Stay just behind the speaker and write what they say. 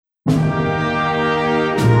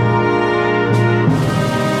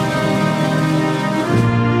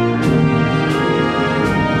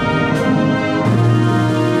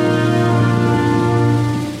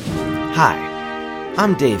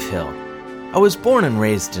I'm Dave Hill. I was born and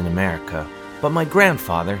raised in America, but my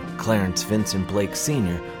grandfather, Clarence Vincent Blake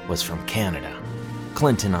Sr., was from Canada.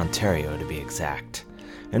 Clinton, Ontario, to be exact.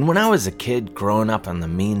 And when I was a kid growing up on the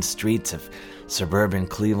mean streets of suburban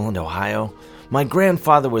Cleveland, Ohio, my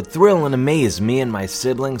grandfather would thrill and amaze me and my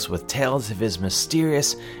siblings with tales of his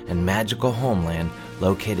mysterious and magical homeland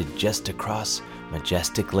located just across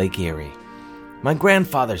majestic Lake Erie. My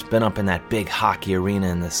grandfather's been up in that big hockey arena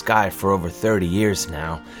in the sky for over 30 years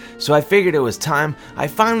now, so I figured it was time I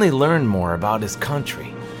finally learned more about his country,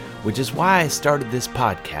 which is why I started this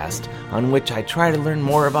podcast on which I try to learn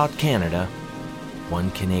more about Canada, one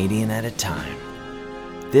Canadian at a time.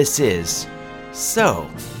 This is So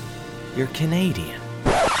You're Canadian.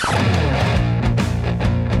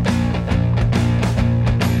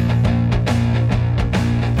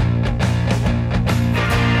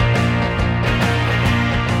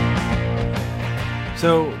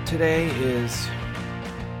 So today is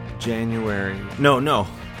January. No,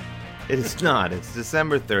 it is not. It's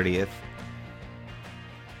December 30th,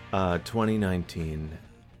 2019.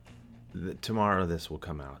 Tomorrow this will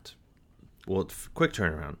come out. Well, quick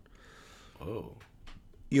turnaround. Oh.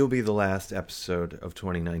 You'll be the last episode of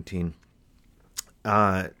 2019.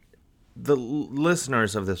 The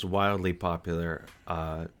listeners of this wildly popular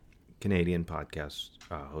Canadian podcast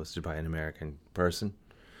hosted by an American person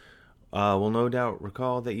will no doubt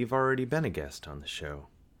recall that you've already been a guest on the show.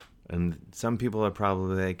 And some people are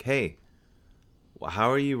probably like, hey,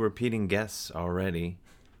 how are you repeating guests already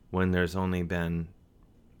when there's only been,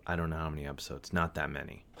 I don't know how many episodes, not that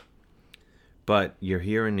many. But you're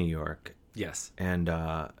here in New York. Yes. And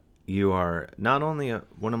you are not only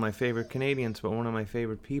one of my favorite Canadians, but one of my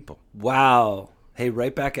favorite people. Wow. Hey,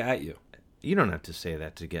 right back at you. You don't have to say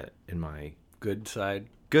that to get in my Good side.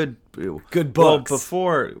 good books.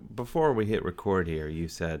 Well, before we hit record here, you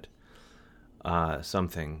said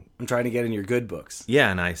something. I'm trying to get in your good books. Yeah,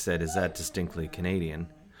 and I said, is that distinctly Canadian?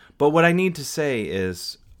 But what I need to say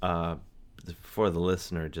is, before the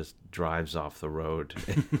listener just drives off the road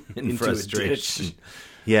in Into frustration. a ditch.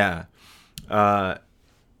 Yeah.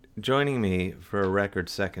 Joining me for a record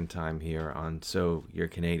second time here on So You're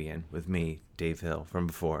Canadian with me, Dave Hill, from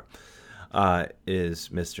before, is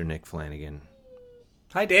Mr. Nick Flanagan.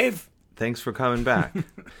 Hi, Dave. Thanks for coming back.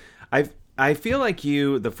 I feel like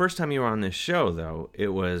the first time you were on this show, though, it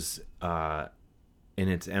was in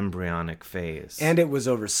its embryonic phase. And it was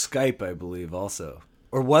over Skype, I believe, also.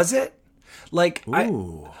 Or was it? Like,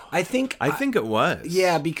 Ooh. I think it was.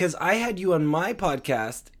 Yeah, because I had you on my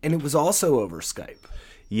podcast, and it was also over Skype.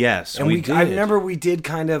 Yes, And we did. I remember we did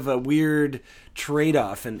kind of a weird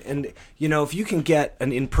trade-off, and you know, if you can get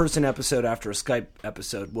an in-person episode after a Skype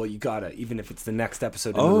episode, well, you gotta, even if it's the next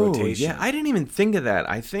episode in the rotation. Yeah, I didn't even think of that.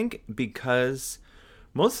 I think because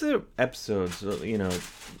most of the episodes, you know,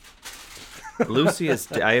 Lucy is.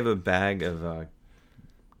 I have a bag of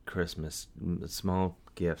Christmas small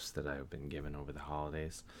gifts that I've been given over the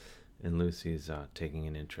holidays, and Lucy's taking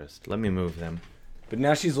an interest. Let me move them. But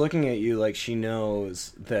now she's looking at you like she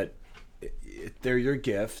knows that they're your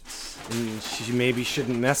gifts, and she maybe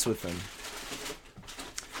shouldn't mess with them.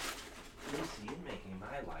 Lucy, you're making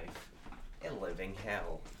my life a living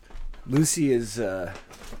hell. Lucy is,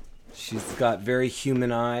 she's got very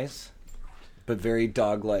human eyes, but very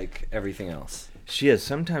dog-like everything else. She is.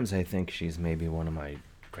 Sometimes I think she's maybe one of my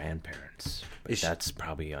grandparents, but that's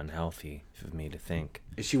probably unhealthy for me to think.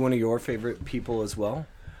 Is she one of your favorite people as well?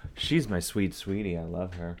 She's my sweet sweetie. I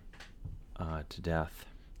love her to death.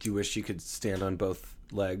 Do you wish you could stand on both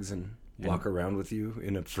legs and walk around with you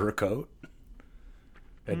in a fur coat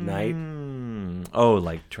at night? Oh,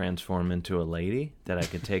 like transform into a lady that I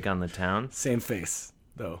could take on the town? Same face,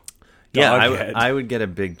 though. Yeah, Dog I would get a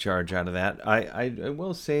big charge out of that. I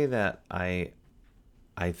will say that I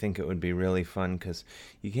think it would be really fun because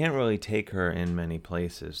you can't really take her in many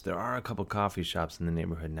places. There are a couple coffee shops in the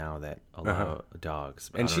neighborhood now that allow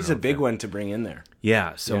dogs. And she's a big one to bring in there.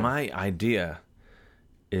 Yeah, so my idea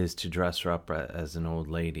is to dress her up as an old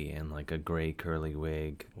lady in like a gray curly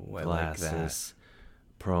wig, glasses,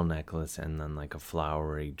 pearl necklace, and then like a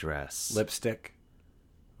flowery dress. Lipstick.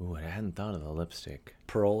 Ooh, I hadn't thought of the lipstick.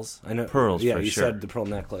 Pearls. I know. Pearls, yeah, for you sure. said the pearl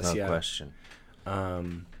necklace, No question.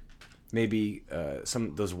 Maybe some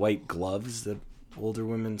of those white gloves that older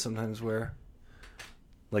women sometimes wear.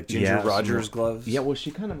 Like Ginger Rogers gloves. Yeah, well,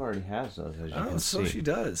 she kind of already has those, as you can see. Oh, so she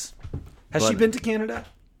does. Has she been to Canada?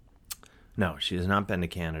 No, she has not been to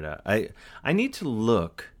Canada. I need to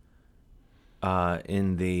look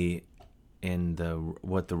in the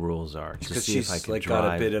what the rules are to see if I can like drive.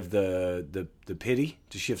 got a bit of the pity.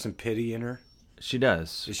 Does she have some pity in her? She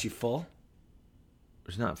does. Is she full?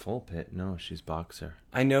 She's not full pit. No, she's boxer.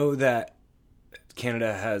 I know that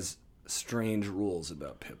Canada has strange rules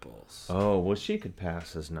about pit bulls. Oh, well, she could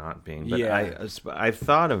pass as not being. But Yeah. I've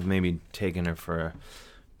thought of maybe taking her for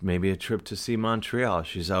maybe a trip to see Montreal.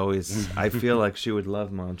 She's always. I feel like she would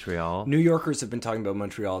love Montreal. New Yorkers have been talking about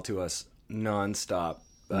Montreal to us nonstop.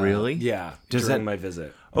 Really? Yeah. Does during that- my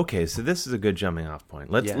visit. Okay, so this is a good jumping off point.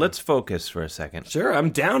 Yeah. Let's focus for a second. Sure, I'm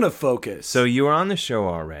down to focus. So you were on the show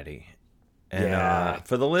already. And Yeah.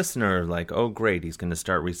 for the listener, like, oh, great, he's going to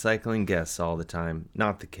start recycling guests all the time.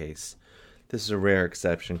 Not the case. This is a rare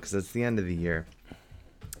exception because it's the end of the year.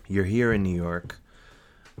 You're here in New York.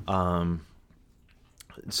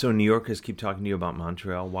 So New Yorkers keep talking to you about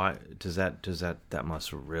Montreal. Why does that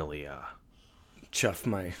must really chuff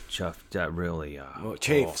my that really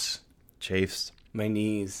chafes chafes. my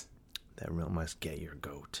knees. That real must get your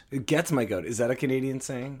goat. It gets my goat. Is that a Canadian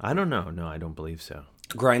saying? I don't know. No, I don't believe so.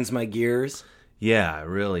 Grinds my gears. Yeah, it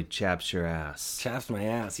really chaps your ass. Chaps my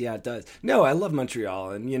ass. Yeah, it does. No, I love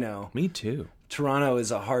Montreal, and Me too. Toronto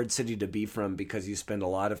is a hard city to be from because you spend a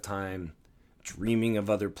lot of time dreaming of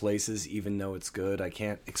other places, even though it's good. I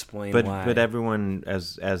can't explain why. But everyone,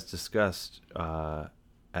 as discussed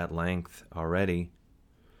at length already,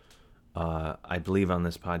 I believe on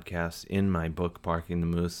this podcast, in my book Parking the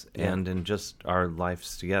Moose, and in just our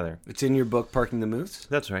lives together. It's in your book, Parking the Moose.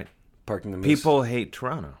 That's right. Parking the Moose. People hate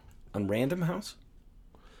Toronto. on Random House.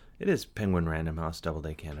 It is Penguin Random House,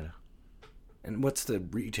 Doubleday Canada. And what's the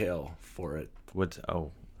retail for it?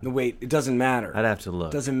 Oh, No, wait, it doesn't matter. I'd have to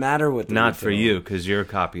look. Doesn't matter what the Not retail for you, because your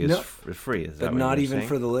copy is No, free. Is that but what not you're even saying?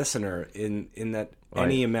 for the listener. In that Right.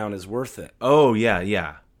 any amount is worth it. Oh yeah.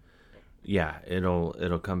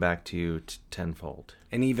 It'll come back to you tenfold.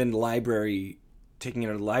 And even taking it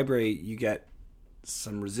to the library, you get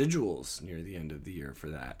some residuals near the end of the year for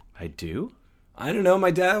that. I do. I don't know.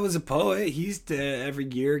 My dad was a poet. He used to every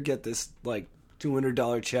year get this like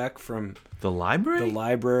 $200 check from The library. the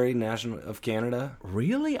Library National of Canada.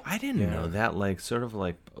 Really? I didn't Yeah. know that. Like sort of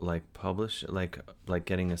like publish like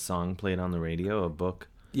getting a song played on the radio. A book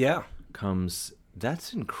Yeah, comes.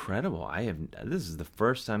 That's incredible. This is the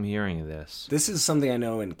first I'm hearing of this. this is something I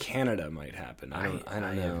know in Canada might happen. I don't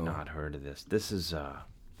I know. have not heard of this. This is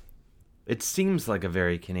it seems like a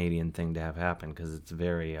very Canadian thing to have happen because it's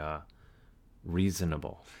very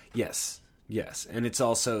reasonable. Yes, and it's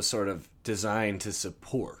also sort of designed to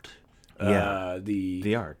support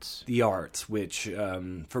The arts. the arts, which,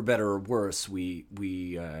 for better or worse, we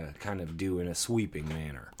kind of do in a sweeping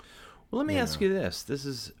manner. Well, let me ask you this. This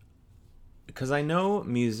is because I know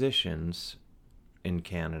musicians in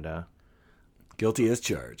Canada. Guilty as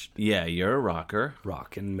charged. Yeah, you're a rocker.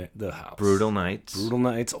 Rock in the house. Brutal Nights. Brutal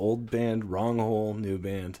Nights, old band. Wrong Hole, new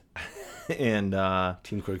band. And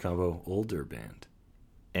Team Chord Combo, older band.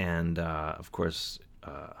 and of course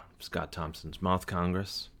Scott Thompson's Mouth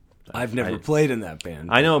Congress. I've never played in that band.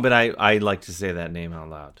 I know, but I like to say that name out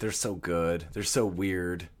loud. They're so good. They're so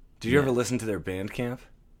weird. Did you ever listen to their Bandcamp?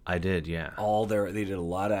 I did, yeah. They did a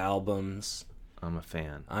lot of albums. I'm a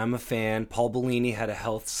fan. I'm a fan. Paul Bellini had a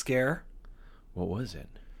health scare. What was it?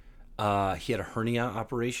 He had a hernia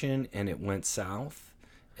operation and it went south,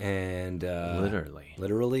 and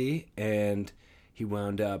literally, and he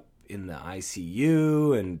wound up in the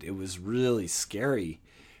ICU, and it was really scary.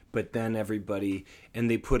 But then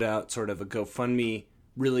they put out sort of a GoFundMe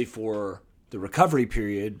really for the recovery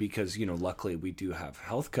period because luckily we do have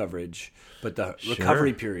health coverage, but the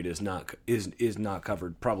recovery period is not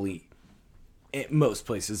covered probably in most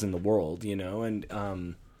places in the world, and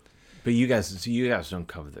But you guys don't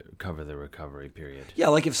cover the recovery period. yeah,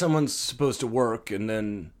 like if someone's supposed to work and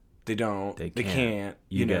then they don't, they can't.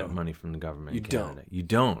 You get money from the government. You in Canada. don't. You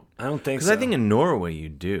don't. I don't think Because so. I think in Norway you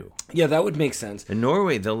do. Yeah, that would make sense. In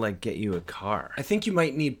Norway they'll get you a car. I think you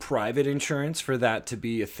might need private insurance for that to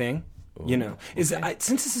be a thing.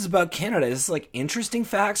 Since this is about Canada, is this like interesting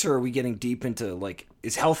facts, or are we getting deep into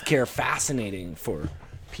is healthcare fascinating for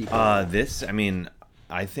people?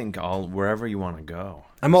 I think wherever you want to go.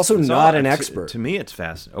 I'm also It's not all- an to- expert, To me, it's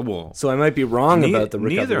fascinating. Well, so I might be wrong about the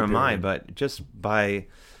recovery neither am I, period. but just by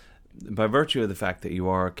virtue of the fact that you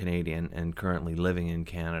are a Canadian and currently living in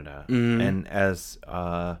Canada, Mm-hmm. and as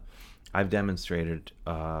I've demonstrated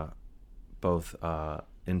both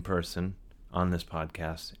in person on this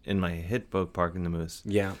podcast, in my hit book Parking the Moose,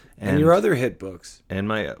 Yeah, and And- your other hit books. and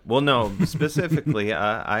specifically,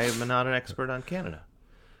 I am not an expert on Canada,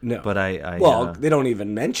 No, but I they don't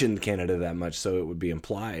even mention Canada that much, so it would be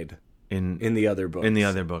implied in the other books. in the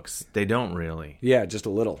other books they don't really, yeah, just a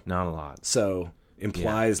little. not a lot. So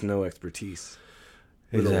implies no expertise.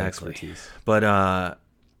 Little Exactly. expertise. But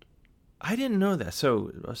I didn't know that.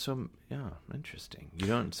 So yeah, interesting. You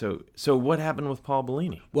don't. So what happened with Paul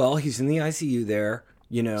Bellini? Well, he's in the ICU there.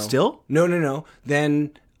 Still? No.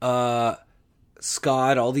 Then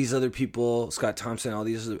Scott, all these other people, Scott Thompson, all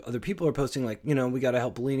these other people are posting like, we got to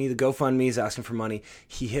help Bellini. The GoFundMe is asking for money.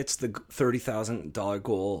 He hits the $30,000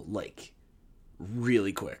 goal like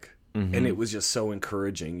really quick. Mm-hmm. And it was just so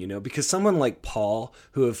encouraging, because someone like Paul,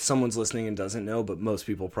 who if someone's listening and doesn't know, but most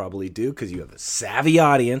people probably do because you have a savvy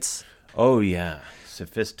audience. Oh, yeah.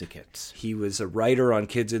 Sophisticates. He was a writer on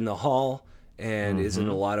Kids in the Hall and is in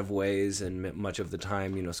a lot of ways and much of the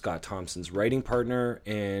time, Scott Thompson's writing partner.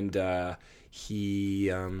 And he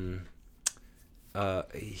was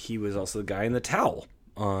also the guy in the towel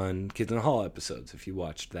on Kids in the Hall episodes, if you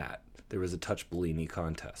watched that. There was a Touch Bellini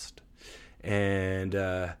contest. And...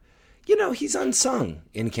 he's unsung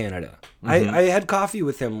in Canada. Mm-hmm. I had coffee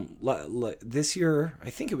with him this year. I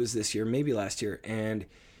think it was this year, maybe last year. And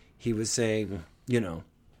he was saying,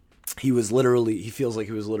 he feels like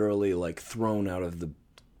he was literally like thrown out of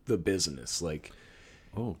the business. Like,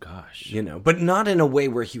 oh gosh, but not in a way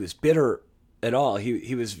where he was bitter at all.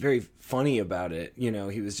 He was very funny about it.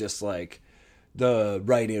 He was just like the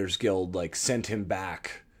Writers Guild, like sent him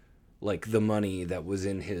back like the money that was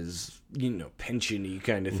in his, pension-y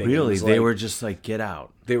kind of thing. Really? They were just like, get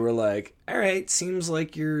out. They were like, all right, seems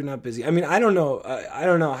like you're not busy. I mean, I don't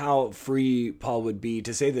know how free Paul would be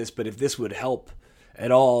to say this, but if this would help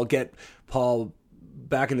at all get Paul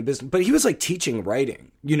back in the business. But he was like teaching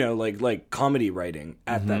writing, like comedy writing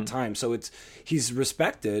at that time. So he's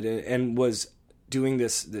respected and was doing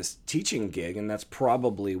this teaching gig, and that's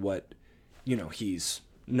probably what, he's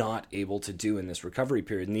not able to do in this recovery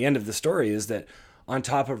period. And the end of the story is that on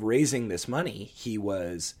top of raising this money, he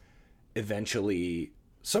was eventually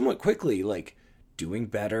somewhat quickly like doing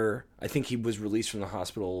better. I think he was released from the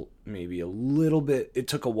hospital maybe a little bit. It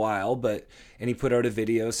took a while, and he put out a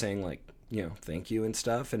video saying like, thank you and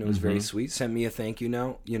stuff. And it was very sweet. Sent me a thank you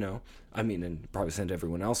note, and probably sent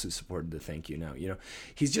everyone else who supported the thank you note,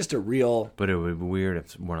 he's just a real. But it would be weird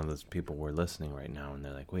if one of those people were listening right now and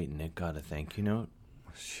they're like, wait, Nick got a thank you note?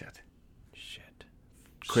 Shit.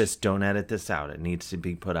 Chris, don't edit this out. It needs to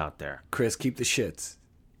be put out there. Chris, keep the shits.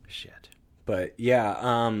 Shit. But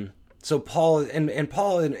yeah, so Paul and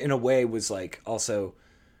Paul in a way was like also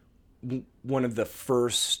one of the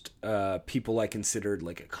first people I considered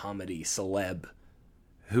like a comedy celeb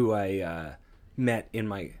who I met in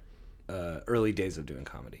my early days of doing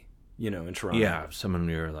comedy. In Toronto. Yeah, someone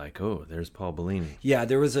you were like, oh, there's Paul Bellini. Yeah,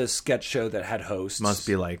 there was a sketch show that had hosts. Must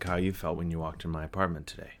be like how you felt when you walked in my apartment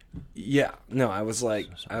today. Yeah, no, I was like,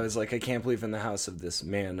 I can't believe in the house of this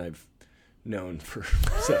man I've known for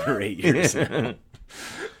 7 or 8 years now.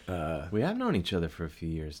 We have known each other for a few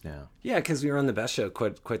years now. Yeah, because we were on the Best Show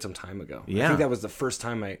quite some time ago. Yeah. I think that was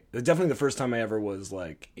definitely the first time I ever was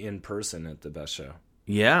like in person at the Best Show.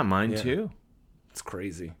 Yeah, mine too. It's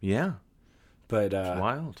crazy. Yeah. But it's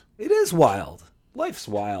wild. It is wild. Life's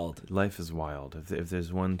wild. Life is wild. If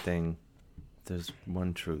there's one thing, there's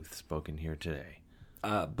one truth spoken here today.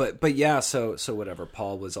 But yeah, so whatever.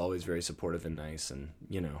 Paul was always very supportive and nice, and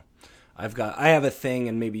I have a thing,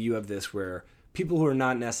 and maybe you have this, where people who are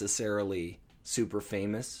not necessarily super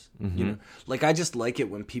famous, like I just like it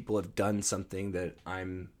when people have done something that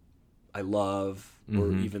I love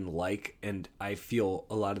or even like, and I feel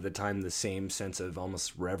a lot of the time the same sense of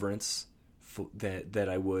almost reverence that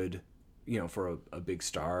I would, for a big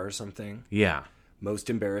star or something. Yeah. Most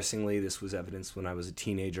embarrassingly, this was evidenced when I was a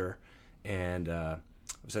teenager, and I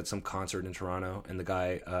was at some concert in Toronto, and the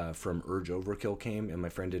guy from Urge Overkill came, and my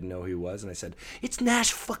friend didn't know who he was, and I said, "It's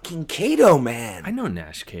Nash fucking Cato, man." I know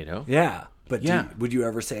Nash Cato. Yeah. But would you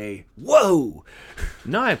ever say, whoa?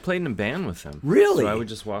 No, I played in a band with him. Really? So I would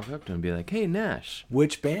just walk up to him and be like, hey, Nash.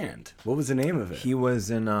 Which band? What was the name of it? He was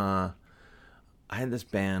in I had this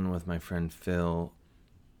band with my friend Phil.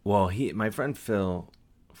 Well, my friend Phil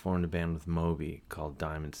formed a band with Moby called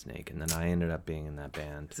Diamond Snake, and then I ended up being in that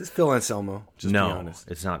band. Is this Phil Anselmo? Just no, be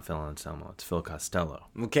honest. It's not Phil Anselmo. It's Phil Costello.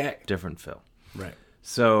 Okay. Different Phil. Right.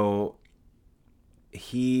 So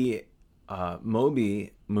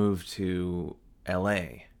Moby moved to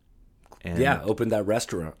L.A. and opened that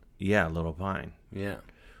restaurant. Yeah, Little Pine. Yeah.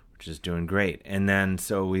 Which is doing great. And then,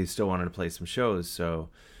 so we still wanted to play some shows, so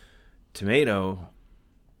Tomato,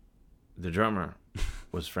 the drummer,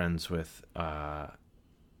 was friends with,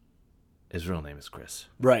 his real name is Chris.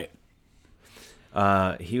 Right.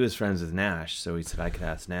 He was friends with Nash, so he said I could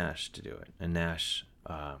ask Nash to do it. And Nash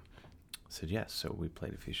said yes, so we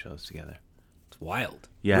played a few shows together. It's wild.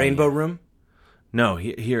 Yeah. Rainbow Room? No,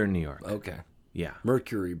 here in New York. Okay. Yeah.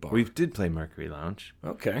 Mercury Bar. We did play Mercury Lounge.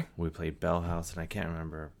 Okay. We played Bell House, and I can't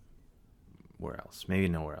remember where else? Maybe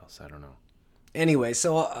nowhere else. I don't know. Anyway,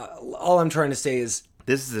 so all I'm trying to say is...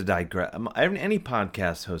 This is any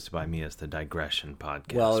podcast hosted by me is the digression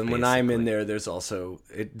podcast. Well, and when I'm in there, there's also...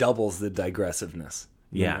 It doubles the digressiveness.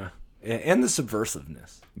 Yeah. And the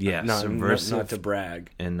subversiveness. Yeah, subversive. Not to brag.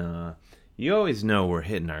 And you always know we're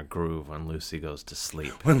hitting our groove when Lucy goes to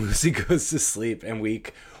sleep. When Lucy goes to sleep, and we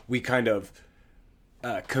kind of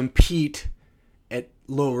compete at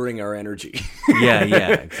lowering our energy. Yeah,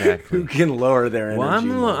 exactly. Who can lower their energy?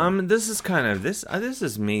 Well, this is kind of this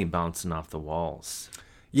is me bouncing off the walls.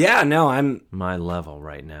 Yeah, no, I'm my level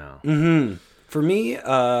right now. Mm-hmm. For me,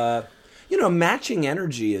 matching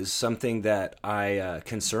energy is something that I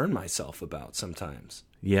concern myself about sometimes.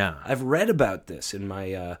 Yeah, I've read about this in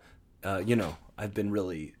my, I've been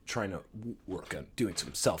really trying to work on doing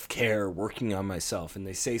some self-care, working on myself, and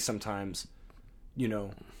they say sometimes,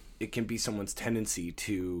 it can be someone's tendency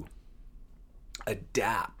to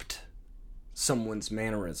adapt someone's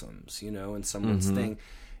mannerisms, and someone's thing.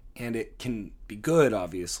 And it can be good,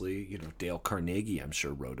 obviously. Dale Carnegie, I'm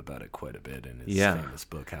sure, wrote about it quite a bit in his famous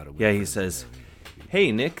book, How to Win. Yeah, he says,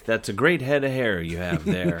 "Hey, Nick, that's a great head of hair you have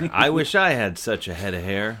there. I wish I had such a head of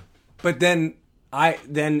hair." But then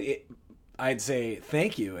I'd say,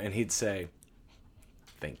 "Thank you," and he'd say,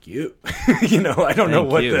 "Thank you." I don't know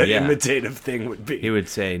what the imitative thing would be. He would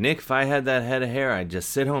say, "Nick, if I had that head of hair, I'd just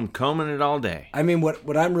sit home combing it all day." I mean,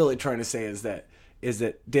 what I'm really trying to say is that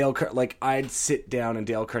Dale, I'd sit down and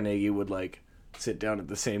Dale Carnegie would sit down at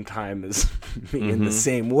the same time as me in the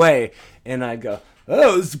same way, and I'd go,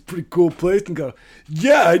 "Oh, this is a pretty cool place," and go,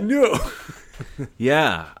 "Yeah, I know."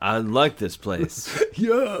 Yeah, I like this place.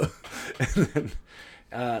 Yeah. And then,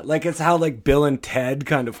 it's how Bill and Ted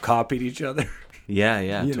kind of copied each other.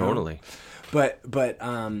 Yeah, totally. But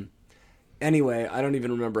anyway, I don't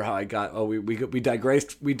even remember how I got. Oh, we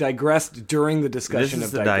digressed. We digressed during the discussion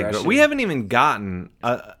of digression. We haven't even gotten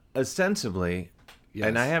ostensibly,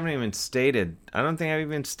 and I haven't even stated. I don't think I've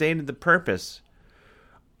even stated the purpose.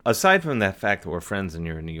 Aside from that fact that we're friends and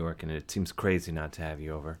you're in New York, and it seems crazy not to have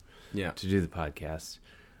you over, to do the podcast.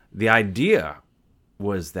 The idea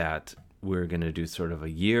was that we're going to do sort of a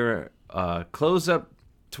year close up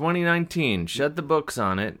 2019, shut the books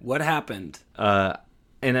on it. What happened? And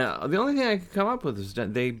the only thing I could come up with is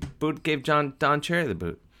they gave Don Cherry the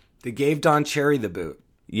boot. They gave Don Cherry the boot.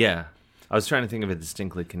 Yeah. I was trying to think of a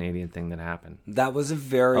distinctly Canadian thing that happened. That was a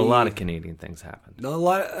lot of Canadian things happened.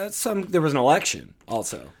 There was an election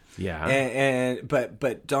also. Yeah.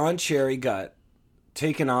 But Don Cherry got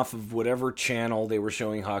taken off of whatever channel they were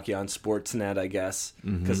showing hockey on, Sportsnet, I guess,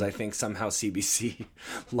 because I think somehow CBC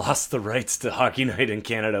lost the rights to Hockey Night in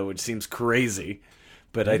Canada, which seems crazy.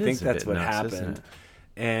 But I think that's what happened.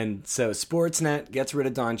 And so Sportsnet gets rid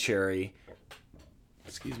of Don Cherry.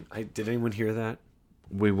 Excuse me. Did anyone hear that?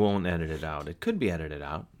 We won't edit it out. It could be edited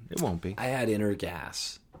out. It won't be. I had inner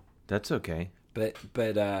gas. That's okay. But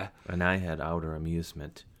and I had outer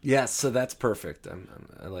amusement. Yes, so that's perfect.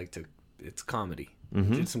 I like to. It's comedy.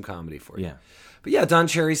 Did some comedy for you. Yeah. But yeah, Don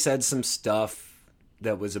Cherry said some stuff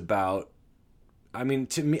that was about. I mean,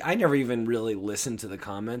 to me, I never even really listened to the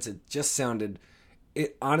comments.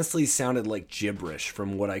 It honestly sounded like gibberish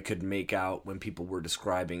from what I could make out when people were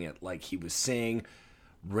describing it. Like he was saying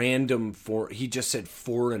he just said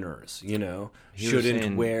foreigners,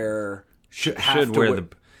 shouldn't wear, should wear the.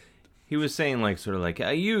 He was saying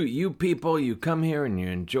you people, you come here and you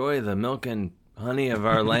enjoy the milk and honey of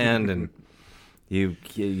our land, and you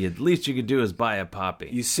at least you could do is buy a poppy.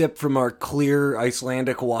 You sip from our clear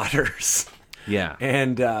Icelandic waters. Yeah.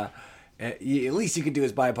 And at least you could do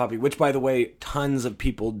is buy a poppy, which, by the way, tons of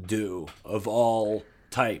people do of all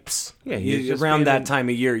types. Yeah, around that time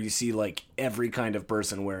of year, you see every kind of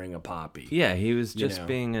person wearing a poppy. Yeah, he was just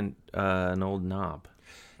being an old knob.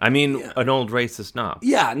 I mean, an old racist knob.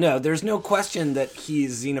 Yeah, no, there's no question that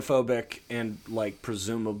he's xenophobic and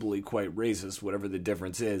presumably quite racist, whatever the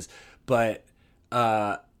difference is. But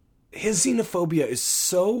his xenophobia is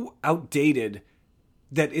so outdated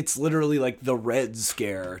that it's literally the Red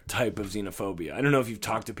Scare type of xenophobia. I don't know if you've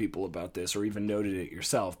talked to people about this or even noted it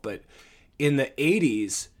yourself, but in the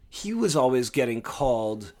 80s, he was always getting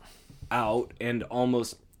called out and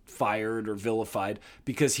almost fired or vilified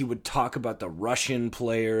because he would talk about the Russian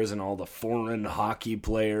players and all the foreign hockey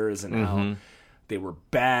players and how they were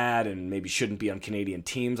bad and maybe shouldn't be on Canadian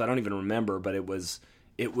teams. I don't even remember, but it was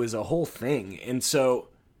a whole thing. And so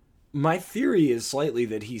my theory is slightly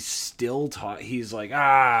that he's still he's like,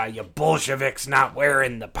 you Bolsheviks not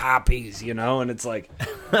wearing the poppies, and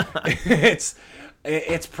it's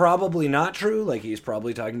it's probably not true. He's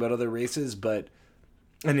probably talking about other races,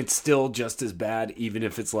 and it's still just as bad, even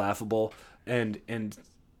if it's laughable. And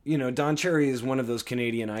Don Cherry is one of those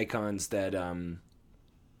Canadian icons that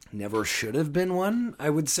never should have been one, I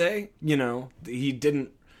would say. He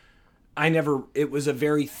didn't... It was a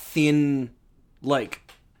very thin,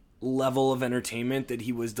 level of entertainment that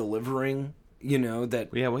he was delivering, that...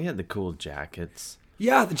 Yeah, we had the cool jackets.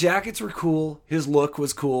 Yeah, the jackets were cool. His look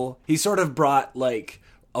was cool. He sort of brought,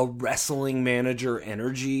 a wrestling manager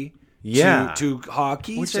energy to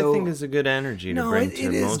hockey. Which I think is a good energy to bring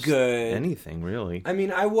to most good. Anything, really. I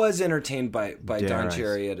mean, I was entertained by Don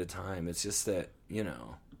Cherry at a time. It's just that,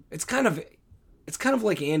 it's kind of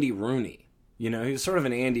like Andy Rooney. He was sort of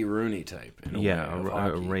an Andy Rooney type. In a way,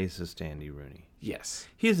 a racist Andy Rooney. Yes.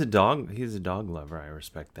 He's a dog lover. I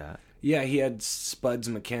respect that. Yeah, he had Spuds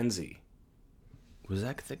MacKenzie. Was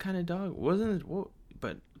that the kind of dog? Wasn't it?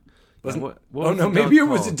 But wasn't? Maybe it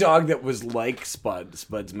was a dog that was like Spuds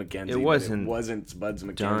MacKenzie. It wasn't Spuds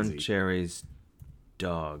MacKenzie. Don Cherry's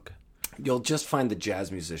dog. You'll just find the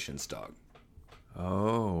jazz musician's dog.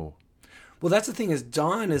 Oh. Well, that's the thing is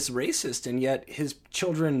Don is racist, and yet his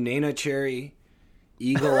children, Nana Cherry,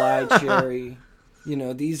 Eagle Eye Cherry,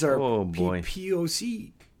 these are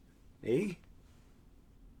POC. Eh?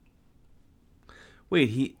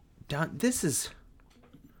 Wait, this is...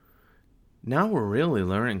 Now we're really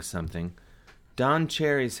learning something. Don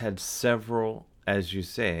Cherry's had several, as you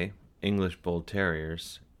say, English Bull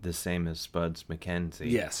Terriers, the same as Spuds MacKenzie.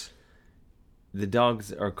 Yes. The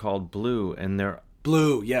dogs are called Blue, and they're...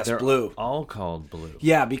 Blue, yes, they're Blue. All called Blue.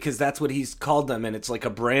 Yeah, because that's what he's called them, and it's like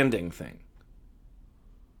a branding thing.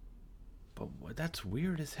 But that's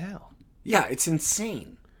weird as hell. Yeah, it's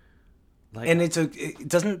insane. And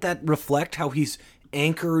doesn't that reflect how he's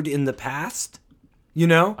anchored in the past? He's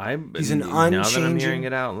an unchanging... Now that I'm hearing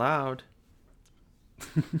it out loud.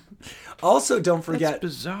 Also, don't forget... That's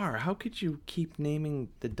bizarre. How could you keep naming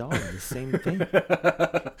the dog the same thing?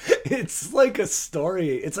 It's like a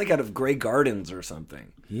story. It's like out of Grey Gardens or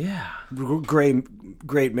something. Yeah.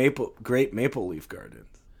 Great Maple Leaf Gardens.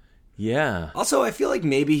 Yeah. Also, I feel like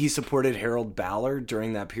maybe he supported Harold Ballard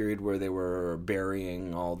during that period where they were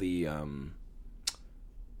burying all the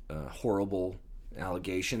horrible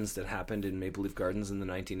allegations that happened in Maple Leaf Gardens in the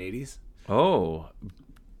 1980s. Oh,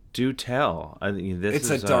 do tell. It's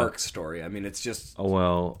a dark story. I mean, it's just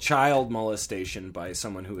child molestation by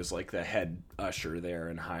someone who was like the head usher there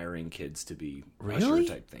and hiring kids to be usher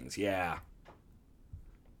type things. Yeah.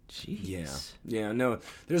 Jeez. Yeah. No,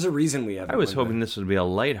 there's a reason we haven't. I was hoping this would be a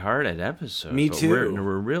lighthearted episode. Me too.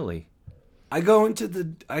 We're really. I go into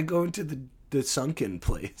the sunken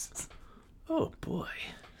place. Oh boy.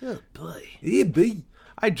 Oh boy. Yeah, boy.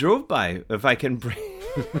 I drove by. If I can bring.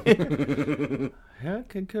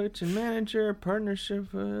 Head coach and manager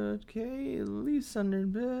partnership. Okay, lease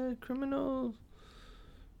under criminals.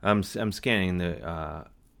 I'm scanning the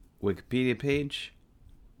Wikipedia page.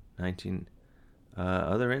 19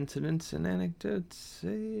 other incidents and anecdotes.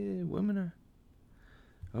 Women are.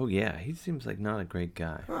 Oh yeah, he seems like not a great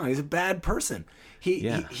guy. Oh, he's a bad person. He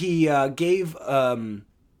gave.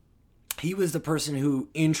 He was the person who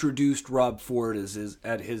introduced Rob Ford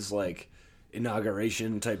at his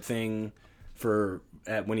inauguration type thing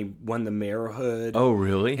when he won the mayorhood. Oh,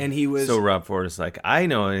 really? And he was... So Rob Ford is like, I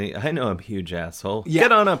know a huge asshole. Yeah.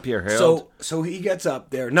 Get on up here, Harold. So he gets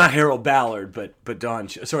up there. Not Harold Ballard, but Don...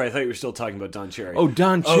 Sorry, I thought you were still talking about Don Cherry. Oh,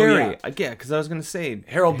 Don Cherry. Yeah, because I was going to say...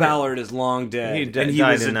 Harold Ballard is long dead. He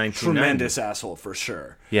died was in a tremendous asshole, for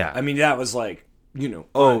sure. Yeah. I mean, that was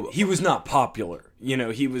he was not popular.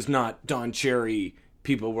 He was not Don Cherry.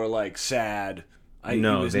 People were sad. He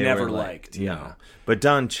was never liked. Yeah. But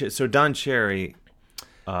Don Cherry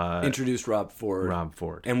introduced Rob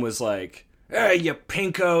Ford and was like, "Hey, you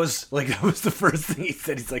pinkos!" That was the first thing he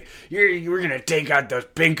said. He's like, "We're gonna take out the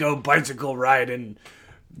pinko bicycle ride and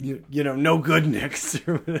no good Nicks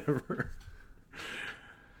or whatever."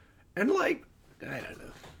 And I don't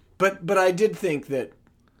know, but I did think that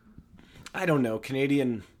I don't know,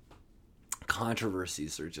 Canadian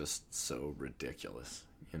controversies are just so ridiculous,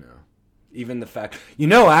 Even the fact,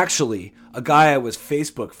 actually, a guy I was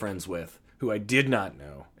Facebook friends with, who I did not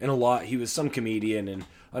know, and he was some comedian, and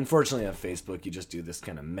unfortunately on Facebook, you just do this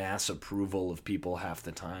kind of mass approval of people half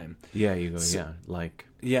the time. Yeah, you go,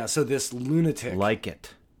 Yeah, so this lunatic. Like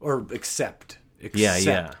it. Or accept.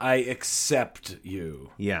 Yeah. I accept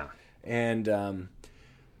you. Yeah. And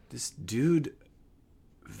this dude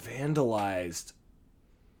vandalized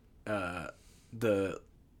a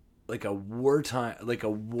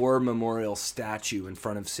war memorial statue in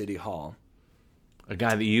front of City Hall. A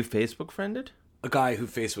guy that you Facebook friended? A guy who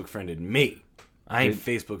Facebook friended me. I ain't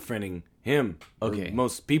Facebook friending him. Okay.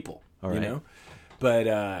 Most people. All right.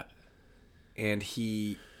 But and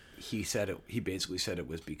he he basically said it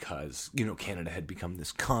was because, Canada had become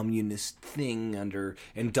this communist thing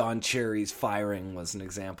and Don Cherry's firing was an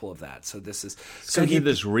example of that. So this is... So he did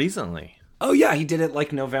this recently. Oh, yeah, he did it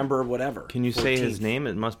like November, whatever. Can you 14th. Say his name?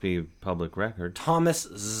 It must be public record. Thomas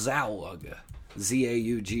Zaugg.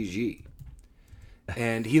 Zaugg.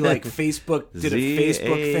 And he did a Facebook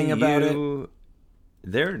thing about it.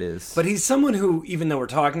 There it is. But he's someone who, even though we're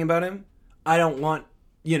talking about him, I don't want,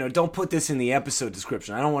 don't put this in the episode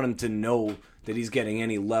description. I don't want him to know that he's getting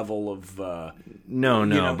any level of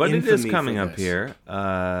No, but it is coming up here.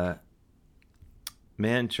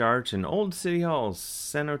 Man charged in Old City Hall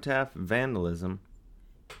cenotaph vandalism.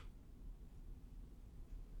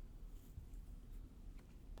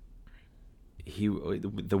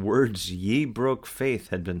 The words "Ye broke faith"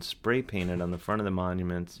 had been spray painted on the front of the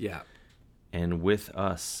monuments. Yeah. And "With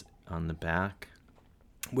us" on the back.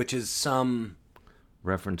 Which is some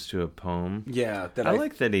reference to a poem. Yeah. I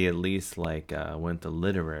like that he at least went the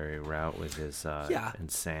literary route with his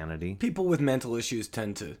insanity. People with mental issues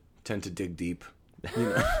tend to dig deep.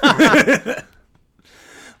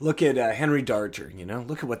 Look at Henry Darger,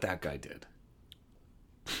 look at what that guy did.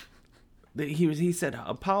 He said,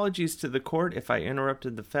 "Apologies to the court if I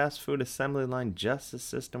interrupted the fast food assembly line justice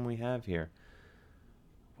system we have here."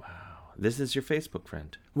 Wow. This is your Facebook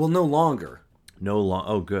friend. Well, no longer.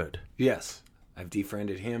 Oh, good. Yes. I've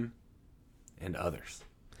defriended him and others.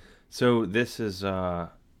 So this is,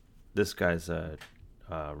 this guy's a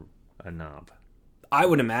knob. I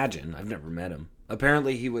would imagine. I've never met him.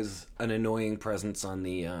 Apparently he was an annoying presence on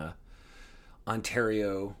the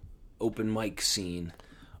Ontario open mic scene.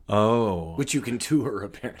 Oh. Which you can tour,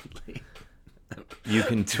 apparently. You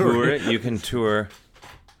can tour it. You can tour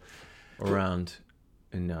around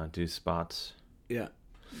and do spots. Yeah.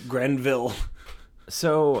 Grenville.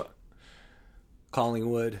 So.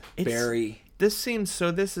 Collingwood. Barrie. This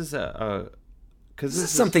is a because this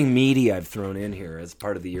is something meaty I've thrown in here as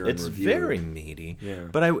part of the year in review. It's very meaty. Yeah.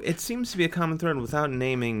 But it seems to be a common thread without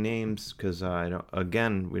naming names because I don't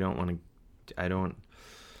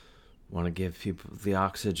want to give people the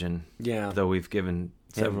oxygen. Yeah. Though we've given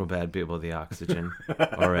several bad people the oxygen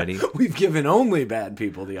already. We've given only bad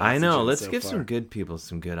people the oxygen. I know. Let's give some good people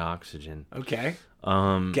some good oxygen. Okay.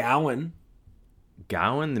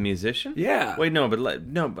 Gowan, the musician? Yeah. Wait, no, but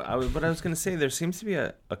what I was going to say, there seems to be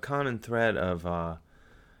a common thread of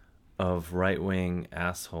right-wing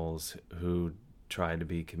assholes who try to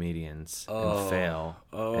be comedians and fail,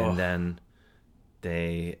 and then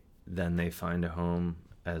they find a home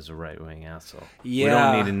as a right-wing asshole. Yeah. We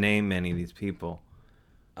don't need to name many of these people.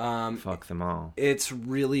 Fuck them all. It's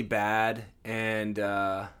really bad, and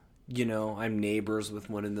I'm neighbors with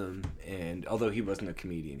one of them, and although he wasn't a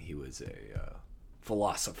comedian, he was a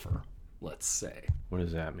philosopher, let's say. What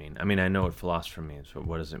does that mean? I mean, I know what philosopher means, but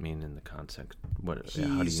what does it mean in the context?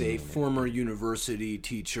 He's a former university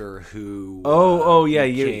teacher who... I've told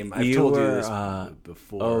you this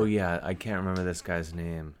before. Oh, yeah, I can't remember this guy's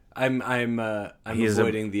name. I'm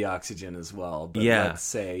avoiding the oxygen as well, but let's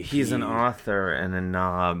say he's an author and a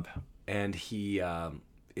knob. And he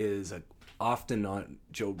is often on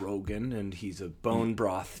Joe Rogan, and he's a bone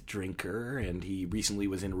broth drinker, and he recently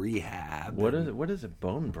was in rehab. What is a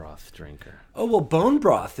bone broth drinker? Oh, well, bone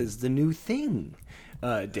broth is the new thing,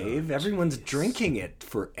 Dave. Everyone's drinking it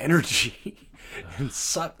for energy and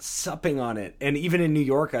supping on it. And even in New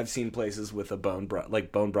York, I've seen places with a bone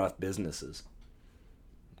broth businesses.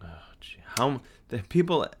 Oh, gee.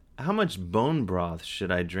 How much bone broth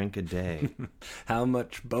should I drink a day? How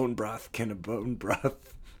much bone broth can a bone broth?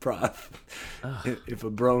 If a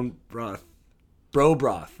bro broth,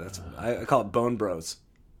 that's I call it bone bros.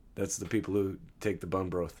 That's the people who take the bone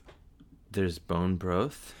broth. There's bone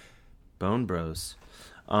bros. Oh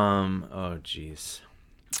jeez.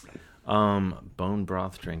 Bone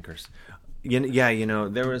broth drinkers.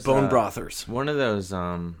 There was bone brothers. One of those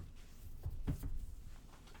Oh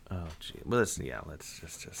gee. Well, let's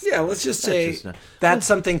just say that's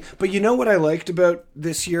something. But you know what I liked about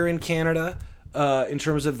this year in Canada? In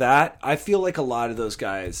terms of that, I feel like a lot of those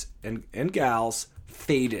guys and gals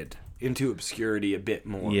faded into obscurity a bit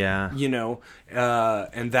more. Yeah.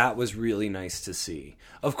 And that was really nice to see.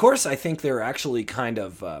 Of course, I think they're actually kind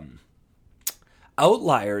of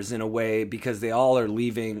outliers in a way because they all are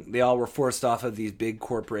leaving. They all were forced off of these big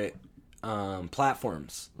corporate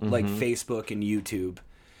platforms like Facebook and YouTube.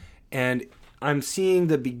 And I'm seeing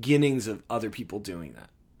the beginnings of other people doing that.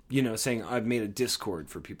 Saying I've made a Discord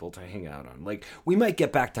for people to hang out on. Like, we might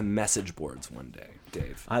get back to message boards one day,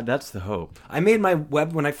 Dave. That's the hope.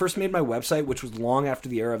 When I first made my website, which was long after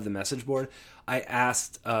the era of the message board, I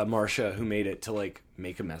asked Marcia, who made it, to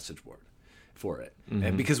make a message board for it.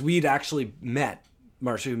 And because we'd actually met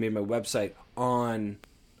Marsha, who made my website, on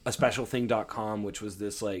aspecialthing.com, which was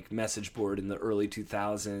this like message board in the early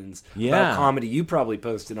 2000s about comedy. You probably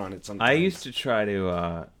posted on it sometimes. I used to try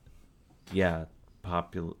to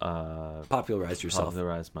popularize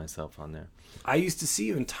myself on there. I used to see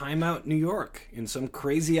you in Time Out New York in some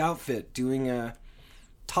crazy outfit doing a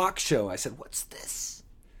talk show. I said, "What's this?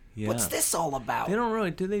 Yeah. What's this all about?" They don't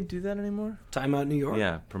really. Do they do that anymore? Time Out New York?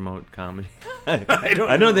 Yeah, promote comedy.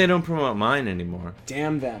 I know they don't promote mine anymore.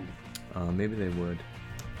 Damn them. Maybe they would.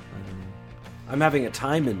 I don't know. I'm having a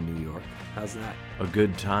time in New York. How's that? A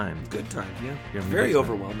good time. Good time, yeah. You're very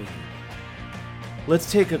overwhelming.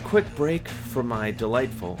 Let's take a quick break for my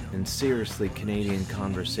delightful and seriously Canadian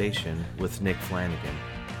conversation with Nick Flanagan.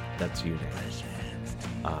 That's you, Nick.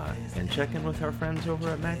 And check in with our friends over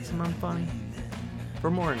at Maximum Fun.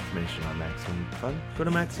 For more information on Maximum Fun, go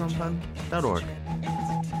to MaximumFun.org.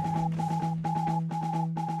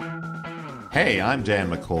 Hey, I'm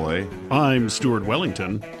Dan McCoy. I'm Stuart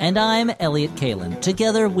Wellington. And I'm Elliot Kalin.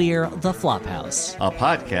 Together we're The Flophouse, A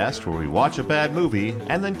podcast where we watch a bad movie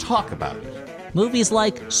and then talk about it. Movies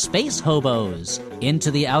like Space Hobos,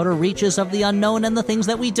 Into the Outer Reaches of the Unknown and the Things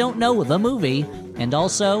That We Don't Know, the movie, and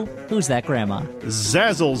also Who's That Grandma?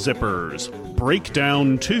 Zazzle Zippers,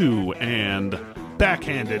 Breakdown 2, and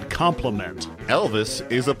Backhanded Compliment. Elvis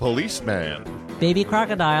is a policeman. Baby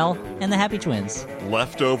Crocodile and the Happy Twins.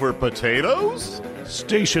 Leftover potatoes?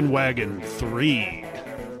 Station Wagon 3.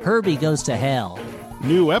 Herbie Goes to Hell.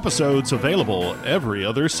 New episodes available every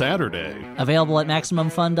other Saturday. Available at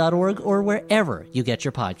MaximumFun.org or wherever you get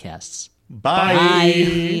your podcasts.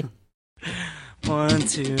 Bye. Bye. 1,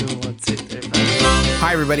 2, 1, 2, 3, 4.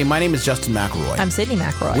 Hi, everybody. My name is Justin McElroy. I'm Sydney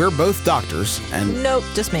McElroy. We're both doctors, and nope,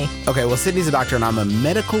 just me. Okay, well, Sydney's a doctor, and I'm a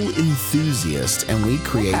medical enthusiast, and we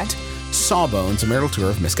create Sawbones, a marital tour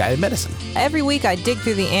of misguided medicine. Every week, I dig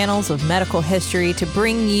through the annals of medical history to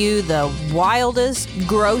bring you the wildest,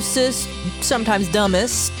 grossest, sometimes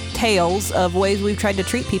dumbest tales of ways we've tried to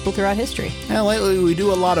treat people throughout history. Now, lately, we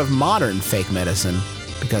do a lot of modern fake medicine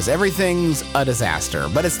because everything's a disaster,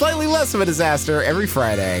 but it's slightly less of a disaster every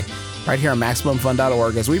Friday, right here on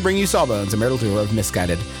MaximumFun.org, as we bring you Sawbones, a marital tour of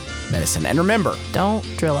misguided medicine. And remember, don't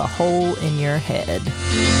drill a hole in your head.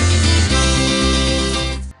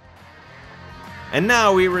 And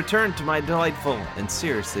now we return to my delightful and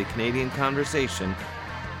seriously Canadian conversation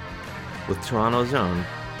with Toronto's own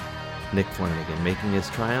Nick Flanagan, making his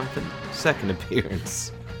triumphant second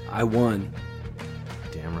appearance. I won.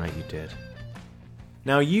 Damn right you did.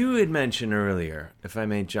 Now, you had mentioned earlier, if I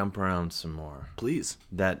may jump around some more, please,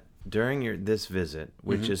 that during this visit,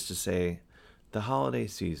 which is to say the holiday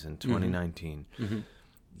season 2019, the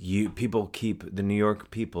New York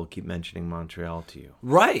people keep mentioning Montreal to you.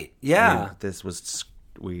 Right, yeah.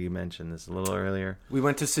 We mentioned this a little earlier. We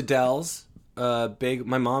went to Sidell's.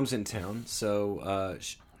 My mom's in town, so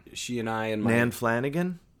she and I and Nan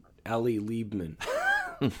Flanagan? Ellie Liebman.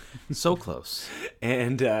 So close.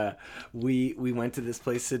 And we went to this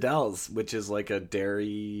place, Sidell's, which is like a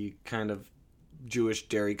dairy kind of, Jewish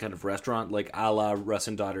dairy kind of restaurant, like a la Russ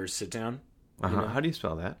and Daughters Sit Down. Uh-huh. You know? How do you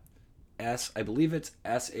spell that? I believe it's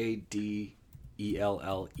SADELLE''S.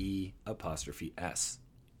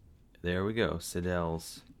 There we go,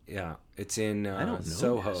 Sidell's. Yeah, it's in I don't know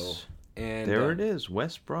Soho. This. And there it is,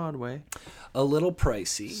 West Broadway. A little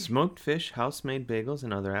pricey. Smoked fish, house-made bagels,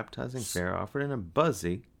 and other appetizing fare offered in a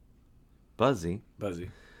buzzy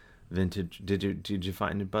vintage. Did you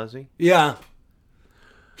find it buzzy? Yeah.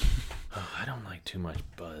 Oh, I don't like too much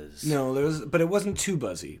buzz. No, but it wasn't too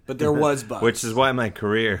buzzy. But there was buzz, which is why my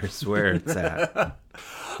career is where it's at.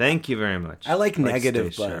 Thank you very much. I like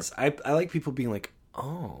negative buzz. I like people being like,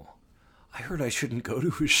 "Oh, I heard I shouldn't go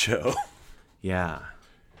to a show." Yeah,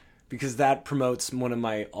 because that promotes one of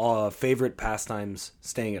my favorite pastimes: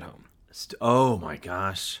 staying at home. Oh my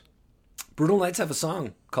gosh, Brutal Knights have a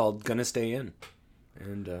song called "Gonna Stay In,"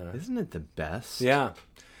 and isn't it the best? Yeah.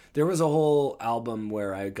 There was a whole album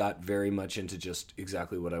where I got very much into just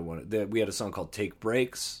exactly what I wanted. We had a song called Take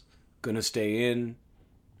Breaks, Gonna Stay In,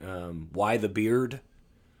 Why the Beard.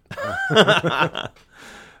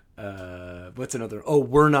 What's another? Oh,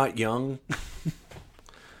 We're Not Young.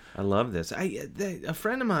 I love this. A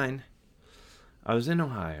friend of mine, I was in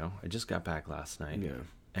Ohio. I just got back last night. Yeah.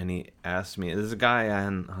 And he asked me, there's a guy I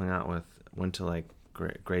hadn't hung out with, went to like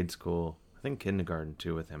grade school, I think kindergarten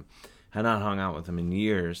too with him. Had not hung out with him in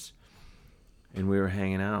years, and we were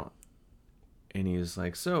hanging out, and he was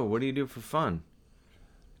like, "So, what do you do for fun?"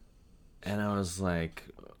 And I was like,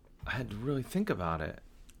 I had to really think about it.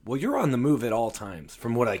 Well, you're on the move at all times,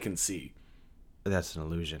 from what I can see. That's an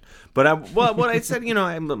illusion. But what I said,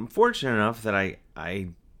 I'm fortunate enough that I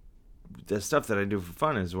the stuff that I do for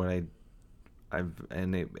fun is what I've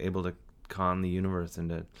been able to con the universe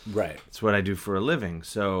into. Right. It's what I do for a living.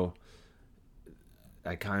 So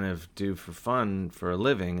I kind of do for fun for a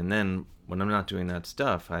living, and then when I'm not doing that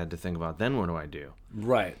stuff, I had to think about then what do I do?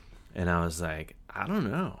 Right. And I was like, I don't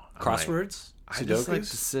know. Crosswords? I just like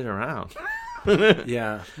to sit around.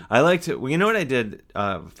 Yeah. I like to. Well, you know what I did?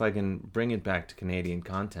 If I can bring it back to Canadian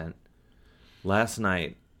content, last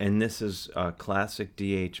night, and this is a classic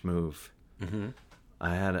DH move. Mm-hmm.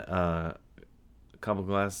 I had a couple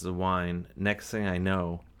glasses of wine. Next thing I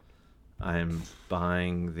know, I'm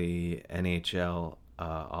buying the NHL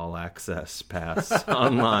All Access pass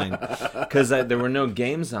online because there were no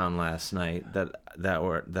games on last night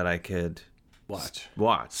that I could watch,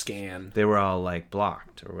 scan. They were all like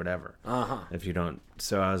blocked or whatever. If you don't,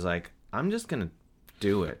 so I was like, I'm just gonna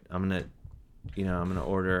do it. I'm gonna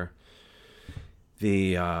order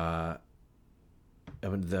the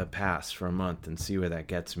pass for a month and see where that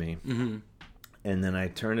gets me. Mm-hmm. And then I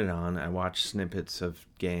turn it on. I watch snippets of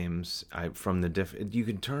games. You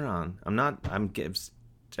can turn on.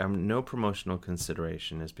 No promotional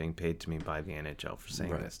consideration is being paid to me by the NHL for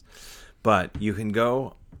saying this, but you can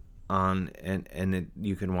go on and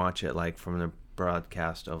you can watch it like from the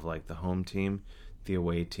broadcast of like the home team, the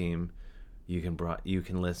away team. You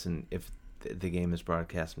can listen if the game is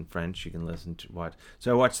broadcast in French. You can listen to watch. So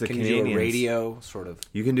I watch the Canadians. Can you do a radio sort of?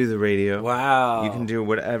 You can do the radio. Wow. You can do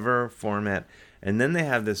whatever format. And then they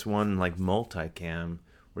have this one like multicam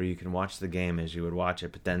where you can watch the game as you would watch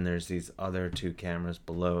it, but then there's these other two cameras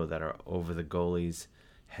below that are over the goalies'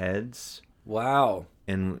 heads. Wow.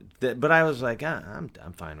 But I was like, I'm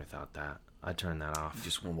fine without that. I turn that off. You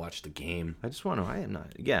just want to watch the game. I just want to.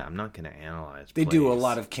 I'm not going to analyze. They do a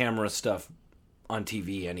lot of camera stuff on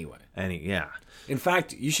TV anyway. Yeah. In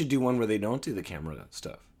fact, you should do one where they don't do the camera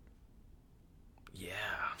stuff. Yeah.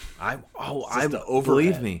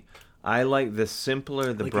 Believe me. I like the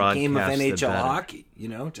simpler the like broadcast, a game of NHL the hockey,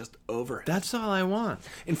 just overhead. That's all I want.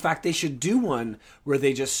 In fact, they should do one where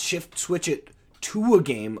they just switch it to a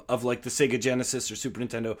game of like the Sega Genesis or Super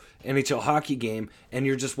Nintendo NHL hockey game, and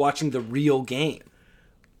you're just watching the real game.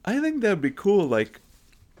 I think that'd be cool. Like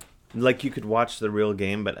you could watch the real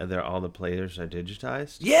game, but all the players are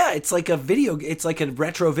digitized. Yeah, it's like a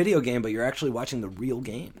retro video game, but you're actually watching the real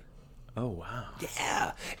game. Oh, wow.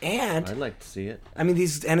 Yeah. And I'd like to see it. I mean,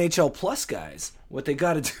 these NHL Plus guys, what they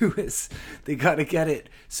got to do is they got to get it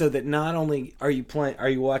so that not only are you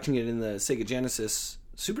watching it in the Sega Genesis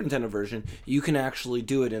Super Nintendo version, you can actually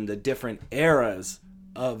do it in the different eras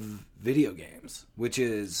of video games, which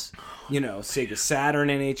is, Sega Saturn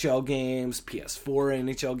NHL games, PS4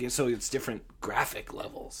 NHL games, so it's different graphic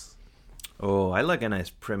levels. Oh, I like a nice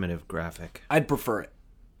primitive graphic. I'd prefer it.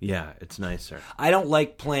 Yeah, it's nicer. I don't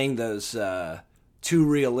like playing those too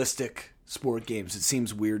realistic sport games. It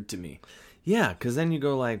seems weird to me. Yeah, because then you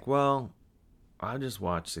go like, well, I'll just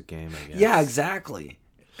watch the game, I guess. Yeah, exactly.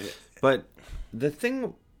 But the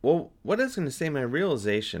thing, what I was going to say, my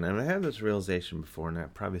realization, and I had this realization before, and I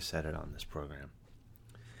probably said it on this program.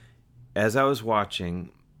 As I was watching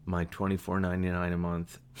my $24.99 a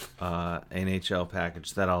month NHL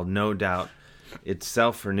package that I'll no doubt... It's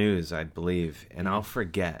self-renews, I believe, and I'll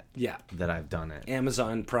forget that I've done it.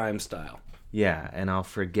 Amazon Prime style. Yeah, and I'll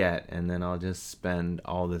forget, and then I'll just spend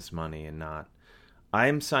all this money and not...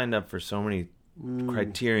 I'm signed up for so many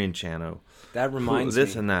Criterion Channel. That reminds me.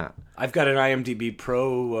 This and that. I've got an IMDb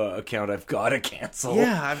Pro account I've got to cancel.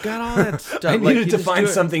 Yeah, I've got all that stuff. I needed to find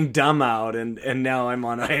something dumb out, and now I'm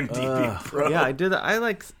on IMDb Pro. Yeah, I did that.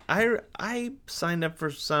 I signed up for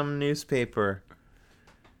some newspaper...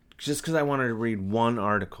 just because I wanted to read one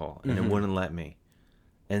article and it wouldn't let me,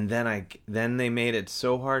 and then they made it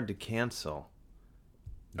so hard to cancel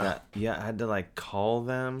that I had to like call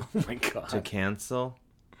them to cancel.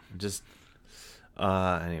 Just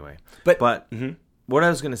anyway, but what I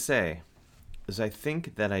was gonna say is I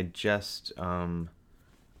think that I just I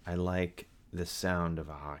like the sound of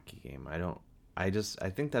a hockey game. I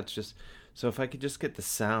think that's just so if I could just get the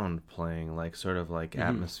sound playing like sort of like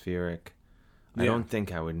atmospheric. I don't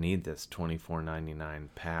think I would need this $24.99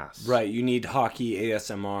 pass. Right, you need hockey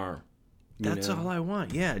ASMR. That's all I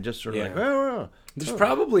want. Yeah, just sort of like... There's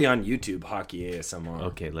probably on YouTube hockey ASMR.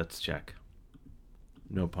 Okay, let's check.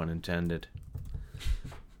 No pun intended.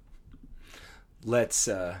 Let's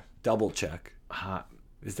double check.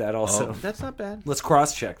 Is that also... that's not bad. Let's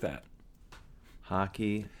cross-check that.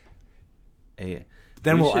 Hockey... Then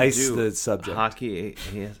we'll ice the subject. Hockey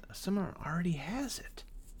ASMR already has it.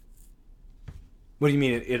 What do you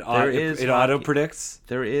mean? It auto predicts?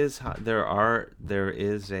 There is a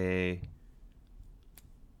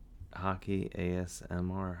hockey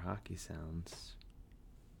ASMR hockey sounds.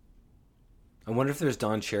 I wonder if there's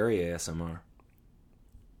Don Cherry ASMR.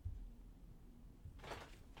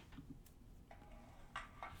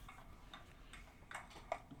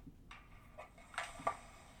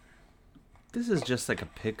 This is just like a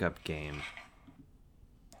pickup game.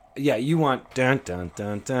 Yeah, you want dun dun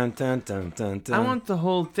dun dun dun dun dun dun. I want the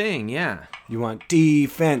whole thing, yeah. You want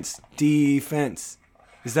defense, defense.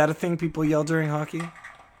 Is that a thing people yell during hockey?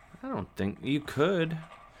 I don't think you could.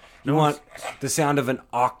 You want the sound of an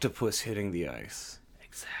octopus hitting the ice.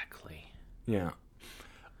 Exactly. Yeah.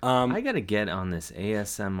 I gotta get on this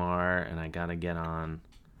ASMR, and I gotta get on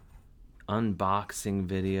unboxing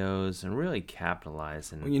videos and really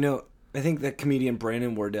capitalize. Well, you know, I think that comedian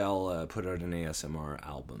Brandon Wardell put out an ASMR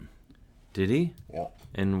album. Did he? Yeah.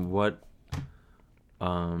 And what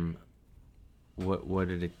did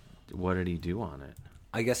he do on it?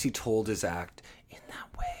 I guess he told his act in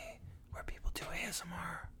that way where people do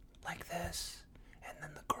ASMR like this, and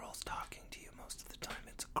then the girl's talking to you. Most of the time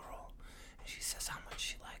it's a girl, and she says how much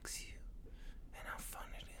she likes you and how fun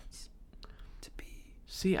it is to be.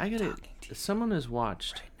 See, I gotta. Someone has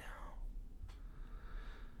watched. Right now.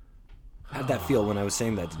 How'd that feel when I was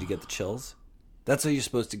saying that? Did you get the chills? That's what you're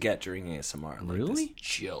supposed to get during ASMR. Like really? This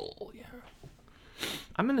chill, yeah.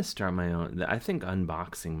 I'm gonna start my own. I think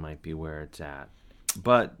unboxing might be where it's at.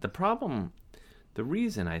 But the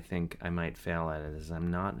reason I think I might fail at it is I'm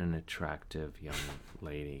not an attractive young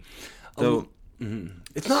lady. Though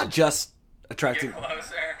it's not just attractive.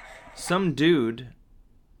 Some dude,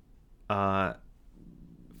 over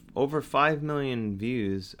 5 million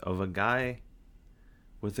views of a guy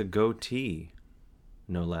with a goatee,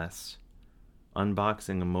 no less,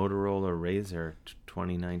 unboxing a Motorola Razr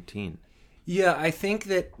 2019. Yeah, I think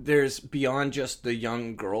that there's beyond just the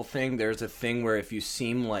young girl thing, there's a thing where if you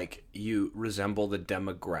seem like you resemble the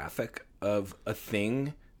demographic of a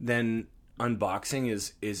thing, then unboxing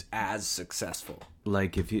is as successful.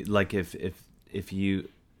 Like if you look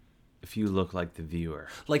like the viewer.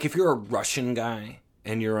 Like if you're a Russian guy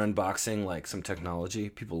and you're unboxing like some technology,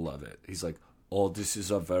 people love it. He's like, "Oh, this is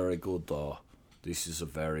a very good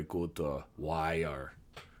wire."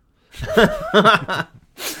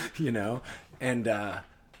 You know, and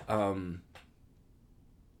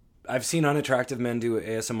I've seen unattractive men do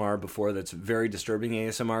ASMR before that's very disturbing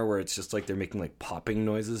ASMR, where it's just like they're making like popping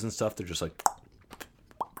noises and stuff. They're just like.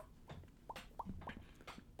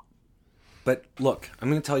 But look, I'm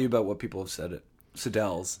going to tell you about what people have said at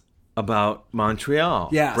Sadelle's. About Montreal.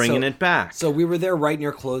 Yeah. Bringing it back. So we were there right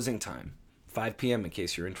near closing time, 5 p.m. in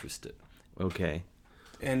case you're interested. Okay.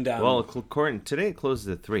 And well, today it closes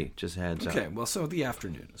at 3. Just heads up. Okay, well, so the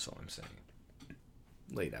afternoon is all I'm saying.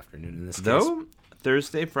 Late afternoon in this case. Though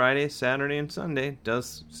Thursday, Friday, Saturday, and Sunday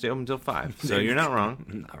does stay open until 5. So you're not wrong.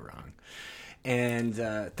 Not wrong. And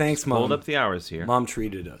thanks, Mom. Hold up the hours here. Mom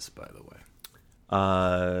treated us, by the way.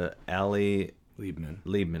 Allie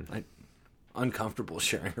Liebman. Uncomfortable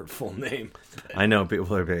sharing her full name. I know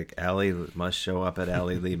people are big. Allie must show up at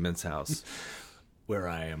Allie Liebman's house. Where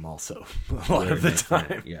I am also a lot of the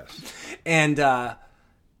time. Yes. And the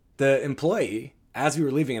employee, as we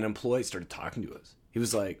were leaving, an employee started talking to us. He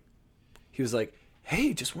was like,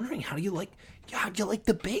 "Hey, just wondering, how'd you like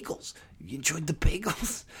the bagels? You enjoyed the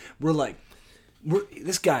bagels?" We're like,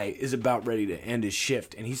 this guy is about ready to end his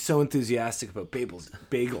shift, and he's so enthusiastic about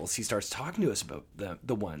bagels. He starts talking to us about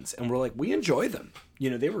the ones, and we're like, we enjoy them. You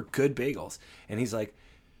know, they were good bagels. And he's like,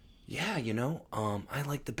 yeah, you know, I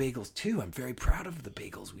like the bagels too. I'm very proud of the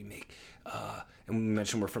bagels we make. And we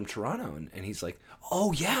mentioned we're from Toronto, and he's like,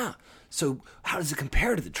 oh yeah. So how does it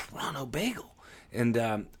compare to the Toronto bagel?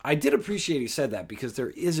 And I did appreciate he said that, because there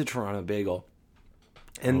is a Toronto bagel.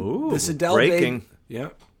 And the Sadelle breaking. Yeah.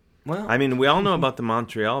 Well, I mean, we all know about the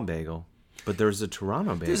Montreal bagel, but there's a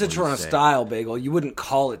Toronto bagel. There's a Toronto style bagel. You wouldn't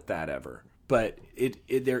call it that ever, but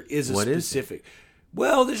there is a specific.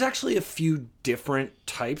 Well, there's actually a few different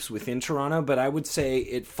types within Toronto, but I would say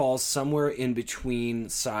it falls somewhere in between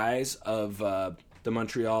size of the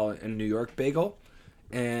Montreal and New York bagel.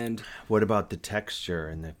 And what about the texture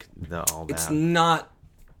and the all that? It's not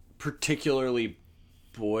particularly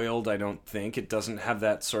boiled, I don't think. It doesn't have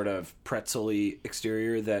that sort of pretzel-y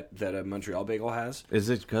exterior that a Montreal bagel has. Is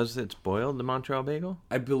it because it's boiled, the Montreal bagel?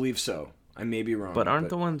 I believe so. I may be wrong. But aren't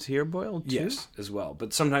the ones here boiled too? Yes, as well.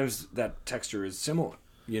 But sometimes that texture is similar,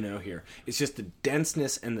 you know, here. It's just the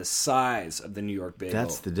denseness and the size of the New York bagel.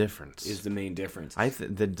 That's the difference. Is the main difference.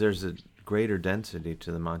 That there's a greater density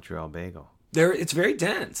to the Montreal bagel. It's very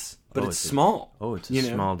dense, but it's small. It's a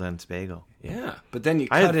small, dense bagel. Yeah, but then you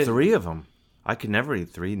I cut had 3 of them. I could never eat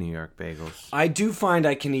 3 New York bagels. I do find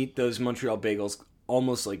I can eat those Montreal bagels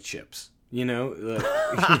almost like chips.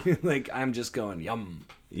 Like I'm just going yum.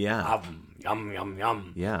 Yeah. Yum, yum,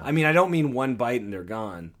 yum. Yeah. I mean, I don't mean 1 bite and they're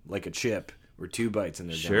gone, like a chip, or 2 bites and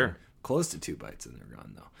they're Sure. gone. Close to 2 bites and they're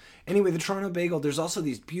gone, though. Anyway, the Toronto bagel, there's also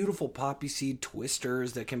these beautiful poppy seed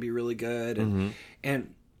twisters that can be really good.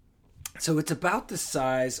 And so it's about the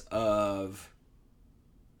size of,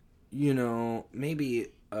 maybe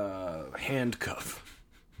a handcuff.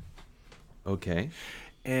 Okay.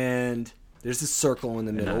 And there's a circle in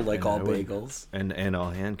the middle, like all bagels. And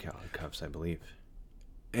all handcuffs, I believe.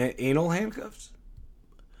 Anal handcuffs?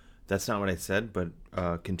 That's not what I said, but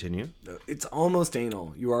continue. It's almost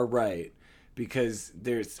anal. You are right. Because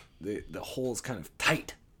there's the hole's kind of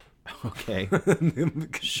tight. Okay.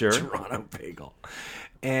 Sure. Toronto bagel.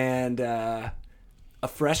 And a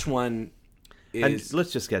fresh one is... And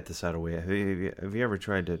let's just get this out of the way. Have you ever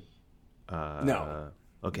tried to... No.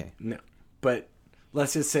 Okay. No. But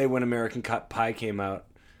let's just say when American Pie came out,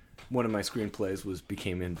 one of my screenplays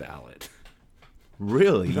became invalid.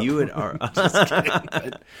 Really? No. You would... Just kidding.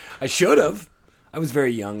 But I should have. I was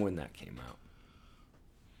very young when that came out.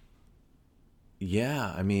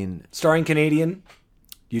 Yeah, I mean... Starring Canadian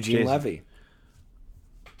Eugene Levy.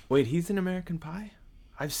 Wait, he's in American Pie?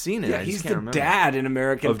 I've seen it. Yeah, he's the dad in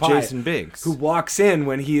American Pie. Of Jason Biggs. Who walks in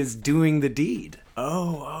when he is doing the deed.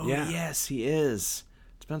 Oh, yeah. Yes, he is.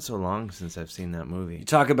 It's been so long since I've seen that movie. You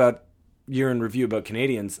talk about year in review about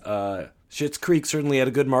Canadians. Schitt's Creek certainly had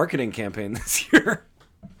a good marketing campaign this year.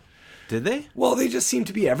 Did they? Well, they just seem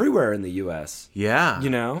to be everywhere in the U.S. Yeah.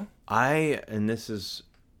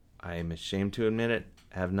 I'm ashamed to admit it,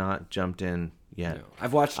 have not jumped in yet. No,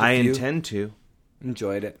 I've watched a few. I intend to.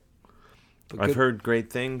 Enjoyed it. I've heard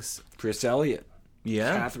great things. Chris Elliott.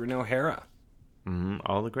 Yeah. Catherine O'Hara. Mm-hmm.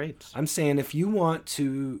 All the greats. I'm saying if you want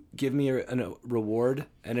to give me a reward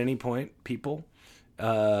at any point, people,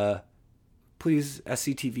 please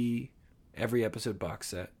SCTV every episode box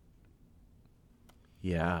set.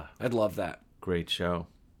 Yeah. I'd love that. Great show.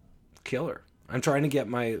 Killer. I'm trying to get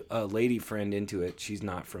my lady friend into it. She's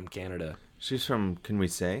not from Canada. She's from, can we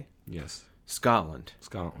say? Yes. Scotland.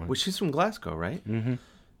 Well, she's from Glasgow, right? Mm-hmm.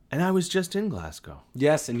 And I was just in Glasgow.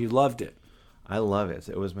 Yes, and you loved it. I love it.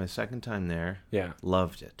 It was my second time there. Yeah.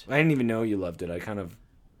 Loved it. I didn't even know you loved it. I kind of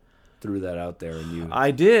threw that out there and you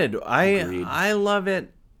I did. agreed. I love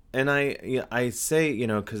it. And I say,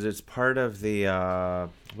 because it's part of the,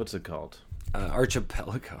 what's it called?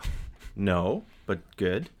 Archipelago. No, but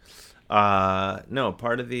good. No,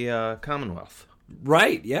 part of the Commonwealth.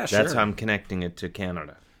 Right, yeah, sure. That's how I'm connecting it to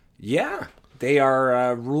Canada. Yeah. They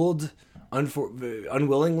are ruled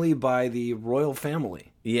unwillingly by the royal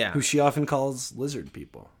family. Yeah. Who she often calls lizard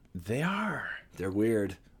people. They are. They're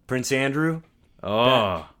weird. Prince Andrew?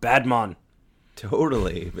 Oh. Badmon.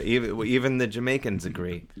 Totally. Even the Jamaicans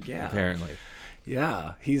agree. Yeah. Apparently.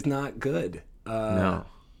 Yeah, he's not good. No.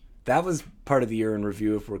 That was part of the year in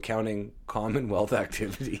review if we're counting Commonwealth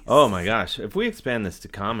activities. Oh my gosh. If we expand this to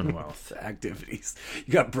Commonwealth activities.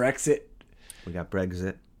 You got Brexit. We got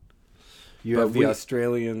Brexit. You have the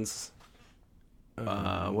Australians.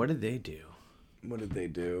 What did they do? What did they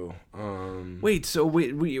do? Wait, so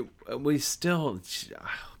we still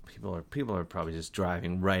people are probably just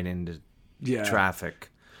driving right into traffic.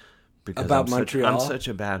 Because about Montreal? I'm such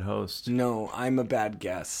a bad host. No, I'm a bad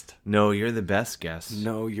guest. No, you're the best guest.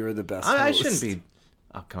 No, you're the best host. I shouldn't be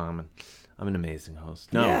common. I'm an amazing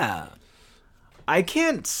host. No. Yeah. I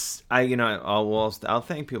can't. I'll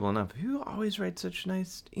thank people enough. You always write such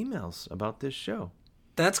nice emails about this show.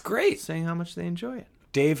 That's great. Saying how much they enjoy it.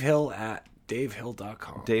 Dave Hill at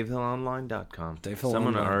davehill.com. DaveHillOnline.com.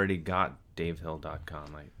 Someone already got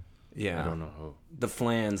davehill.com. I don't know who.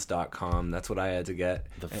 Theflans.com. That's what I had to get.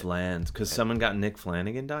 The Flans. Because someone got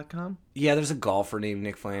nickflanagan.com? Yeah, there's a golfer named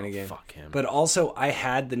Nick Flanagan. Oh, fuck him. But also, I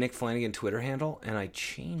had the Nick Flanagan Twitter handle, and I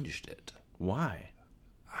changed it. Why?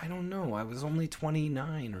 I don't know. I was only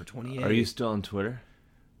 29 or 28. Are you still on Twitter?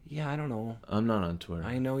 Yeah, I don't know. I'm not on Twitter.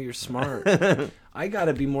 I know you're smart. I got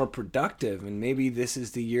to be more productive, and maybe this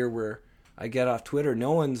is the year where I get off Twitter.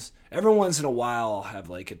 Every once in a while I'll have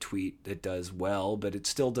like a tweet that does well, but it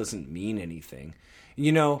still doesn't mean anything.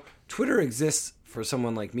 Twitter exists for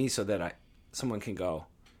someone like me so that someone can go,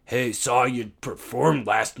 "Hey, saw you performed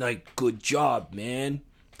last night. Good job, man."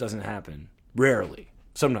 Doesn't happen. Rarely.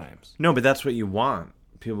 Sometimes. No, but that's what you want.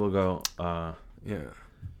 People go, yeah.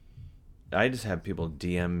 I just have people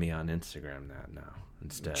DM me on Instagram that now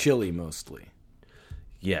instead. Chili mostly.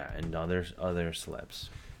 Yeah, and other celebs.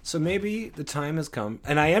 So maybe the time has come.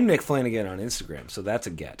 And I am Nick Flanagan on Instagram, so that's a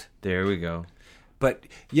get. There we go. But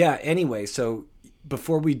yeah, anyway, so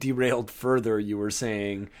before we derailed further, you were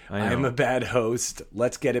saying, I'm a bad host.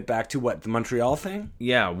 Let's get it back to what, the Montreal thing?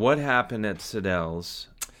 Yeah, what happened at Siddell's?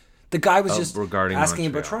 The guy was just regarding asking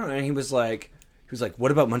Montreal. about Toronto, and he was like,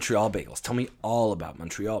 what about Montreal bagels? Tell me all about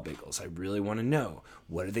Montreal bagels. I really want to know.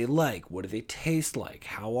 What are they like? What do they taste like?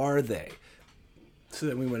 How are they? So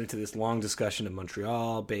then we went into this long discussion of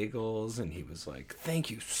Montreal bagels, and he was like, thank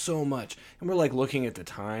you so much. And we're like looking at the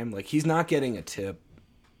time, like he's not getting a tip.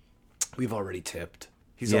 We've already tipped.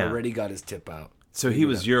 He's already got his tip out. So he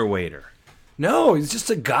was your waiter? No, he's just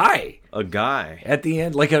a guy. A guy? At the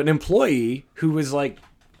end, like an employee who was like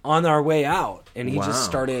on our way out, and he just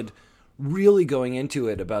started really going into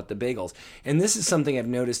it about the bagels. And this is something I've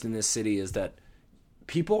noticed in this city is that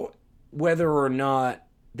people, whether or not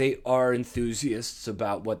they are enthusiasts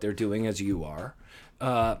about what they're doing, as you are,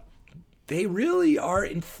 they really are,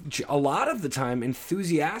 a lot of the time,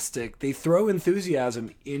 enthusiastic. They throw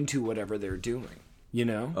enthusiasm into whatever they're doing, you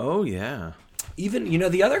know? Oh, yeah. Even,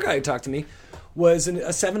 the other guy who talked to me was a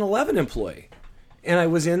 7-Eleven employee. And I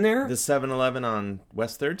was in there. The 7-Eleven on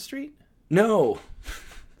West 3rd Street? No.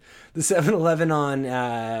 The 7-Eleven on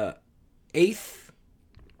 8th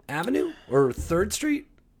Avenue or 3rd Street?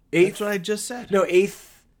 8th? That's what I just said. No, 8th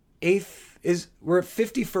is, we're at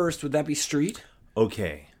 51st. Would that be street?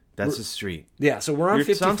 Okay. That's a street. Yeah, so we're on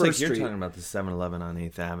 51st sounds like Street. You're talking about the 7-Eleven on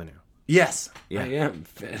 8th Avenue. Yes, yeah. I am.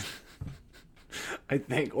 I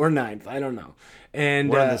think. Or 9th. I don't know.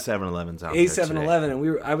 And we're on the 7-Elevens out there today. 7-Eleven,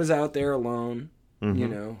 and I was out there alone,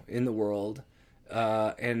 in the world.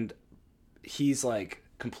 And he's like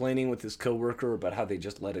complaining with his coworker about how they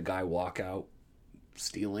just let a guy walk out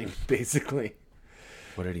stealing, basically.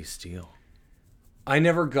 What did he steal? I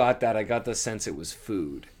never got that. I got the sense it was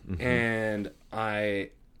food. And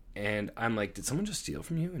I'm like, did someone just steal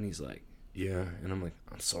from you? And he's like, yeah. And I'm like,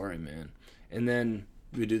 I'm sorry, man. And then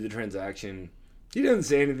we do the transaction. He didn't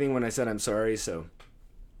say anything when I said I'm sorry, so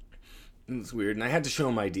it was weird. And I had to show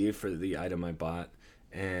him ID for the item I bought.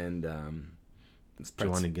 And do you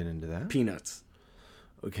want to get into that? Peanuts.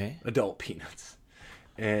 Okay. Adult peanuts.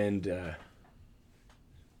 And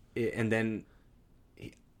then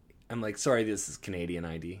I'm like, sorry, this is Canadian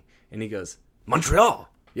ID. And he goes, Montreal,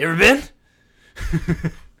 you ever been?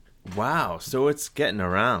 Wow, so it's getting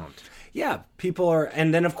around. Yeah, people are,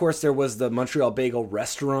 and then of course there was the Montreal Bagel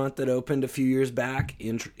restaurant that opened a few years back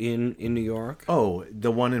in New York. Oh,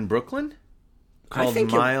 the one in Brooklyn?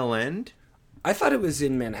 Called Mile End? I thought it was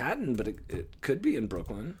in Manhattan, but it could be in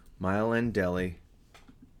Brooklyn. Mile End Deli.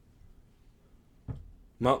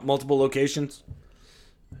 Multiple locations?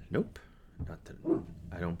 Nope. Not that,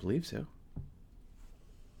 I don't believe so.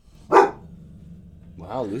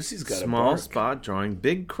 Wow, Lucy's got small a bark. spot drawing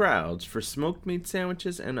big crowds for smoked meat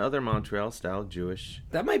sandwiches and other Montreal-style Jewish.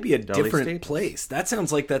 That might be a different staples. place. That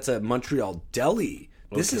sounds like that's a Montreal deli.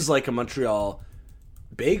 This is like a Montreal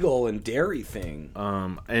bagel and dairy thing.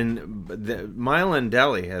 And the Mile End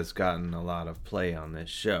Deli has gotten a lot of play on this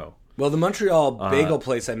show. Well, the Montreal bagel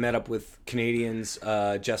place, I met up with Canadians,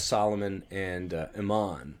 Jess Solomon and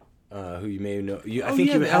Iman. Who you may know. I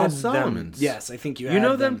think you had them. Yes, I think you had them. You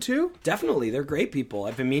know them too? Definitely. They're great people.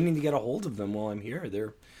 I've been meaning to get a hold of them while I'm here.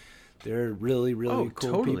 They're really, really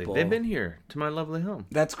cool people. They've been here to my lovely home.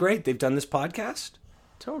 That's great. They've done this podcast?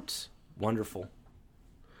 Totes. Wonderful.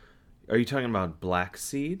 Are you talking about Black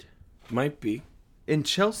Seed? Might be. In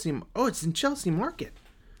Chelsea. Oh, it's in Chelsea Market.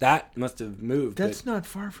 That must have moved. That's not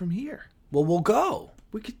far from here. Well, we'll go.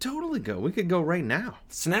 We could totally go. We could go right now.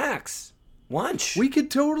 Snacks. Lunch. We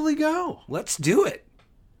could totally go. Let's do it.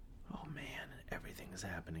 Oh, man. Everything's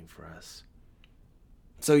happening for us.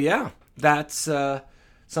 So, yeah. That's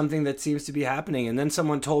something that seems to be happening. And then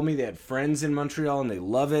someone told me they had friends in Montreal and they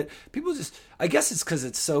love it. People just... I guess it's because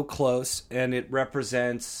it's so close and it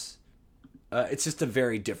represents... it's just a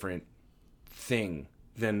very different thing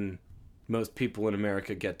than most people in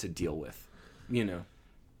America get to deal with. You know?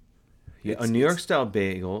 Yeah, a New York-style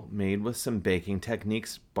bagel made with some baking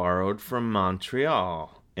techniques borrowed from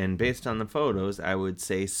Montreal. And based on the photos, I would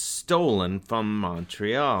say stolen from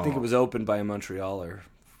Montreal. I think it was opened by a Montrealer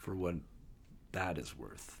for what that is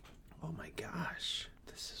worth. Oh my gosh.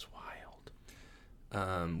 This is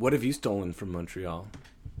wild. What have you stolen from Montreal?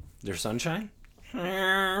 Their sunshine?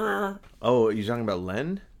 Oh, you're talking about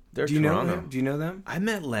Len? They're Do you Toronto. know them? Do you know them? I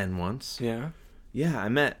met Len once. Yeah. Yeah, I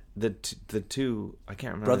met the two. I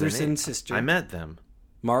can't remember brothers their and names. sister. I met them.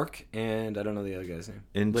 Mark and I don't know the other guy's name.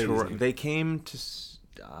 In Toronto, they came to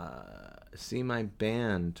see my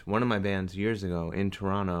band, one of my bands years ago in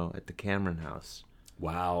Toronto at the Cameron House.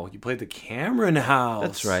 Wow, you played the Cameron House.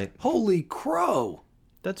 That's right. Holy crow.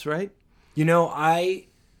 That's right. You know, I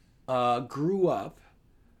grew up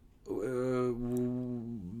with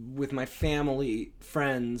my family,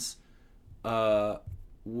 friends. One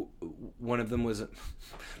of them was a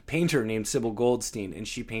painter named Sybil Goldstein, and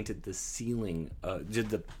she painted the ceiling, did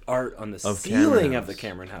the art on the ceiling of the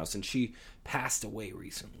Cameron House, and she passed away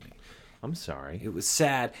recently. I'm sorry. It was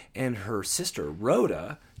sad. And her sister,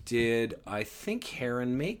 Rhoda, did, I think, hair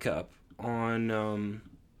and makeup on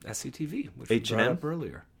SCTV, which we brought up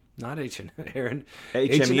earlier. Not H&M. H&M.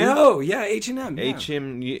 Yeah, H&M. Yeah.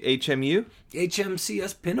 HMU?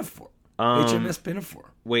 HMCS Pinafore. HMS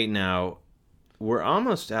Pinafore. Wait, now, we are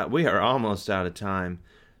almost out of time.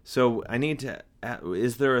 So I need to,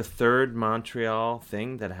 is there a third Montreal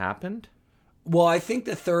thing that happened? Well, I think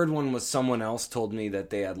the third one was someone else told me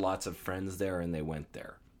that they had lots of friends there and they went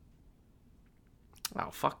there.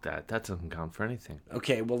 Oh, fuck that. That doesn't count for anything.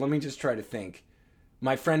 Okay, well, let me just try to think.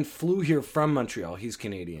 My friend flew here from Montreal. He's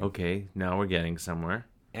Canadian. Okay, now we're getting somewhere.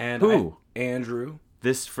 And who? Andrew.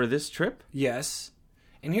 For this trip? Yes.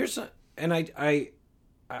 And I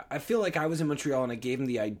feel like I was in Montreal and I gave him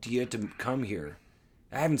the idea to come here.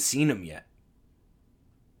 I haven't seen him yet.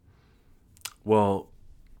 Well,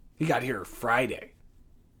 he got here Friday.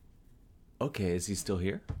 Okay, is he still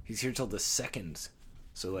here? He's here till the 2nd.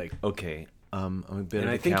 So okay. I'm a bit. And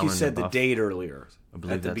I think you said the date earlier. I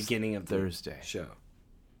believe at the beginning of Thursday show.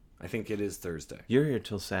 I think it is Thursday. You're here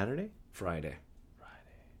till Saturday? Friday.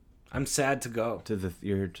 I'm sad to go.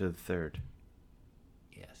 You're here to the 3rd.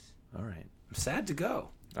 Yes. All right. I'm sad to go.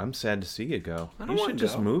 I'm sad to see you go. I don't want to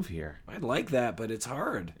just move here. I'd like that, but it's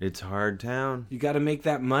hard. It's hard town. You got to make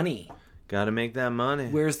that money. Got to make that money.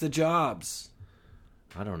 Where's the jobs?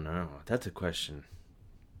 I don't know. That's a question.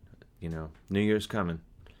 New Year's coming.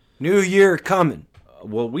 New Year coming.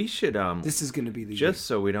 Well, we should. This is going to be the just year.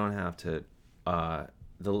 So we don't have to.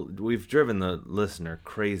 We've driven the listener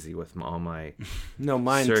crazy with all my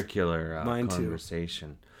circular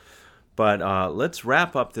conversation. Too. But let's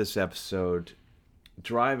wrap up this episode.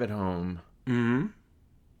 Drive it home. Mm-hmm.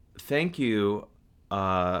 Thank you,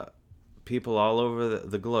 people all over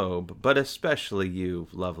the globe, but especially you,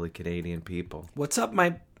 lovely Canadian people. What's up,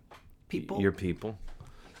 my people? Your people.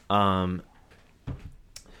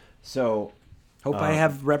 So, hope I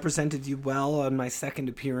have represented you well on my second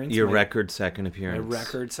appearance. Your record second appearance. My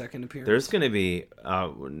record second appearance. There's going to be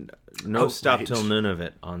no stop till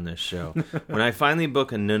Nunavut on this show. When I finally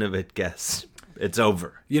book a Nunavut guest, it's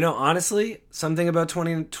over. Honestly, something about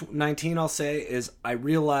 2019 I'll say is I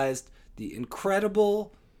realized the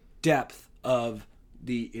incredible depth of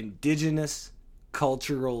the indigenous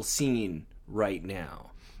cultural scene right now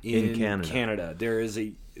in Canada. There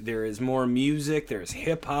is more music, there's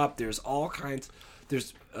hip hop, there's all kinds,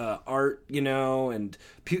 there's art, and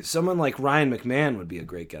someone like Ryan McMahon would be a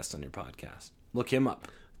great guest on your podcast. Look him up.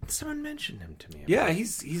 Someone mentioned him to me. Yeah,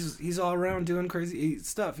 he's all around doing crazy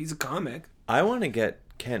stuff. He's a comic. I want to get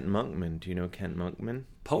Kent Monkman. Do you know Kent Monkman?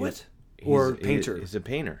 Poet or painter? He's a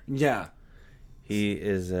painter. Yeah. He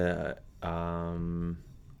is a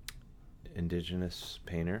indigenous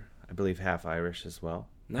painter. I believe half Irish as well.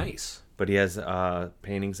 Nice. But he has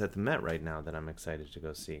paintings at the Met right now that I'm excited to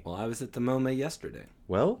go see. Well, I was at the MoMA yesterday.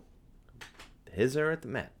 Well, his are at the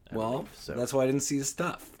Met. I believe, so. That's why I didn't see his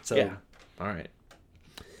stuff. So. Yeah. All right.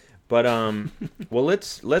 But well,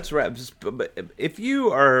 let's wrap. If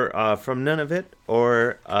you are from Nunavut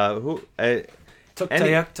or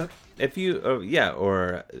Tuktoyaktuk. If you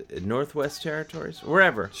or Northwest Territories,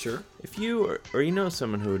 wherever. Sure. If you or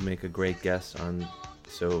someone who would make a great guest on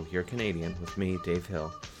So You're Canadian with me, Dave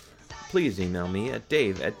Hill, please email me at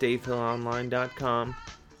dave@davehillonline.com.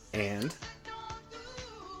 And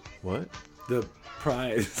what? The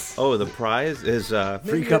prize. Oh, the prize is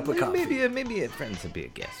free cup of coffee. Maybe a friend to be a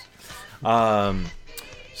guest. We'll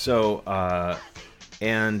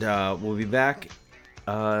be back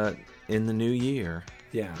in the new year.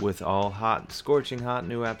 Yeah. With all scorching hot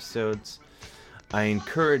new episodes. I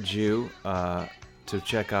encourage you to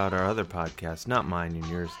check out our other podcasts, not mine and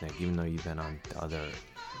yours, Nick, even though you've been on at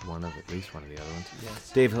least one of the other ones.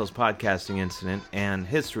 Yes. Dave Hill's Podcasting Incident and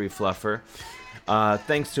History Fluffer.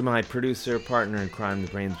 Thanks to my producer, partner in crime,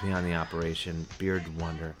 the brains behind the operation, Beard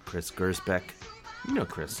Wonder, Chris Gersbeck. You know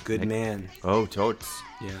Chris. Good man. Oh, totes.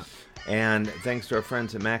 Yeah. And thanks to our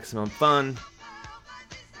friends at Maximum Fun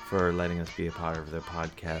for letting us be a part of their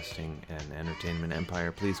podcasting and entertainment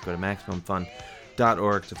empire. Please go to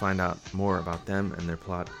MaximumFun.org to find out more about them and their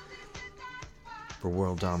plot for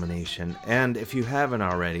world domination. And if you haven't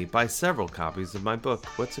already, buy several copies of my book.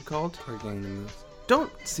 What's it called? Park Gang the Moose.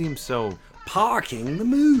 Don't seem so Parking the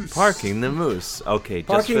Moose. Parking the Moose. Okay,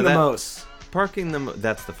 Parking the Moose. Parking the Moose.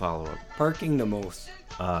 That's the follow-up. Parking the Moose.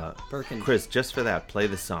 Chris, just for that, play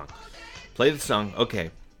the song. Play the song.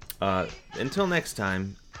 Okay. Until next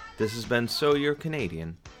time, this has been So You're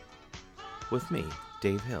Canadian with me,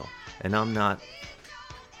 Dave Hill. And I'm not...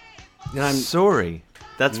 And I'm sorry.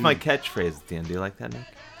 That's my catchphrase at the end. Do you like that, Nick?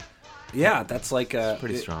 Yeah, that's like a...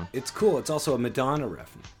 Pretty strong. It's cool. It's also a Madonna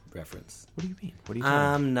reference. What do you mean? What are you talking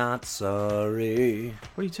about? I'm not sorry.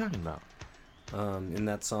 What are you talking about? In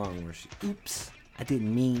that song where she... Oops, I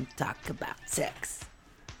didn't mean to talk about sex.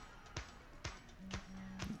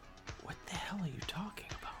 What the hell are you talking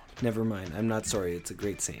about? Never mind. I'm not sorry. It's a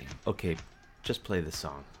great saying. Okay, just play the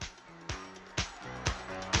song.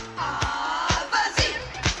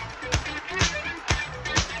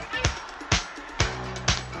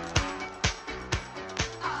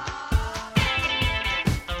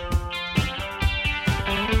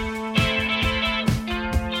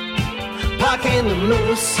 Parking the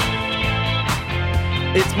Moose.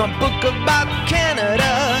 It's my book about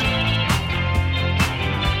Canada.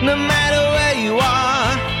 No matter where you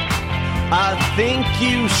are, I think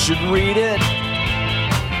you should read it.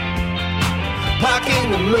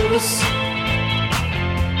 Parking the Moose.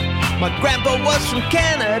 My grandpa was from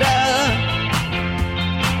Canada,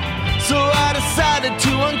 so I decided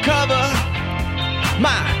to uncover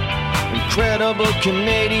my incredible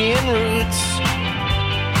Canadian roots.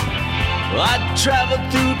 I traveled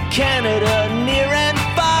through Canada near and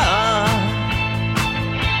far.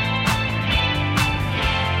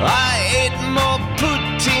 I ate more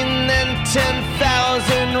poutine than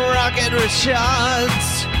 10,000 Rocket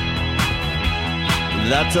Richards.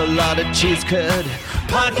 That's a lot of cheese curd.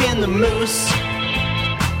 Parking the Moose.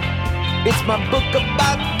 It's my book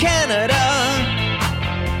about Canada.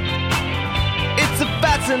 It's a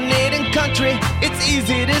fascinating country, it's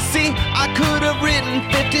easy to see. I could have written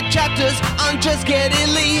 50 chapters on just Geddy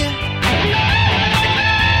Lee.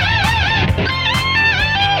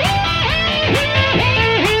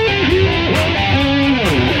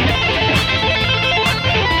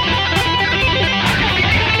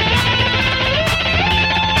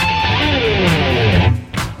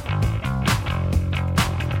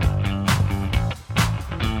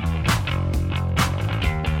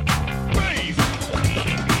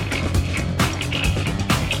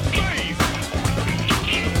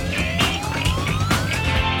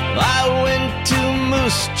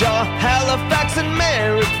 Halifax and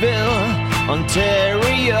Maryville,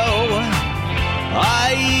 Ontario.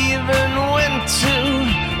 I even went to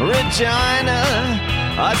Regina.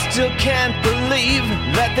 I still can't believe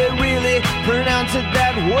that they really pronounce it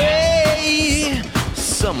that way.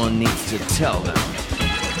 Someone needs to tell them.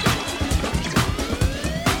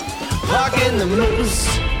 Parking the Moose.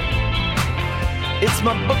 It's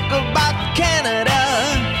my book about Canada.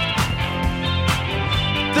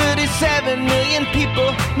 37 million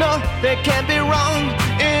people, no, they can't be wrong.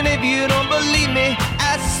 And if you don't believe me,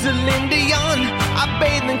 ask Celine Dion. I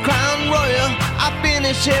bathe in Crown Royal, I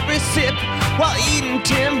finish every sip while eating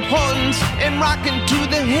Tim Hortons and rocking to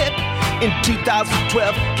the hip. In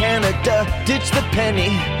 2012, Canada ditched the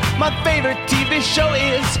penny. My favorite TV show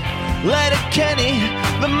is Letterkenny.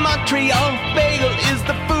 The Montreal bagel is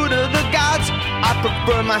the food of the gods. I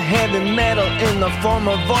prefer my heavy metal in the form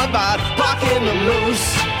of Voivod. Parking the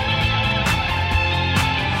Moose.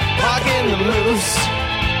 Parking the Moose.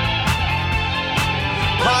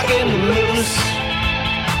 Parking the Moose.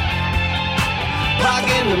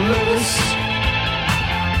 Parking the Moose.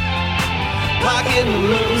 Parking the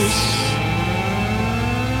Moose.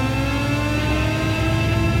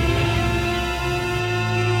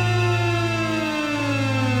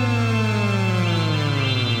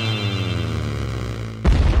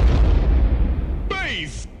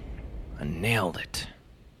 Nailed it.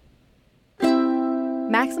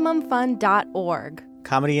 MaximumFun.org.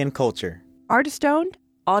 Comedy and culture. Artist owned.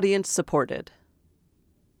 Audience supported.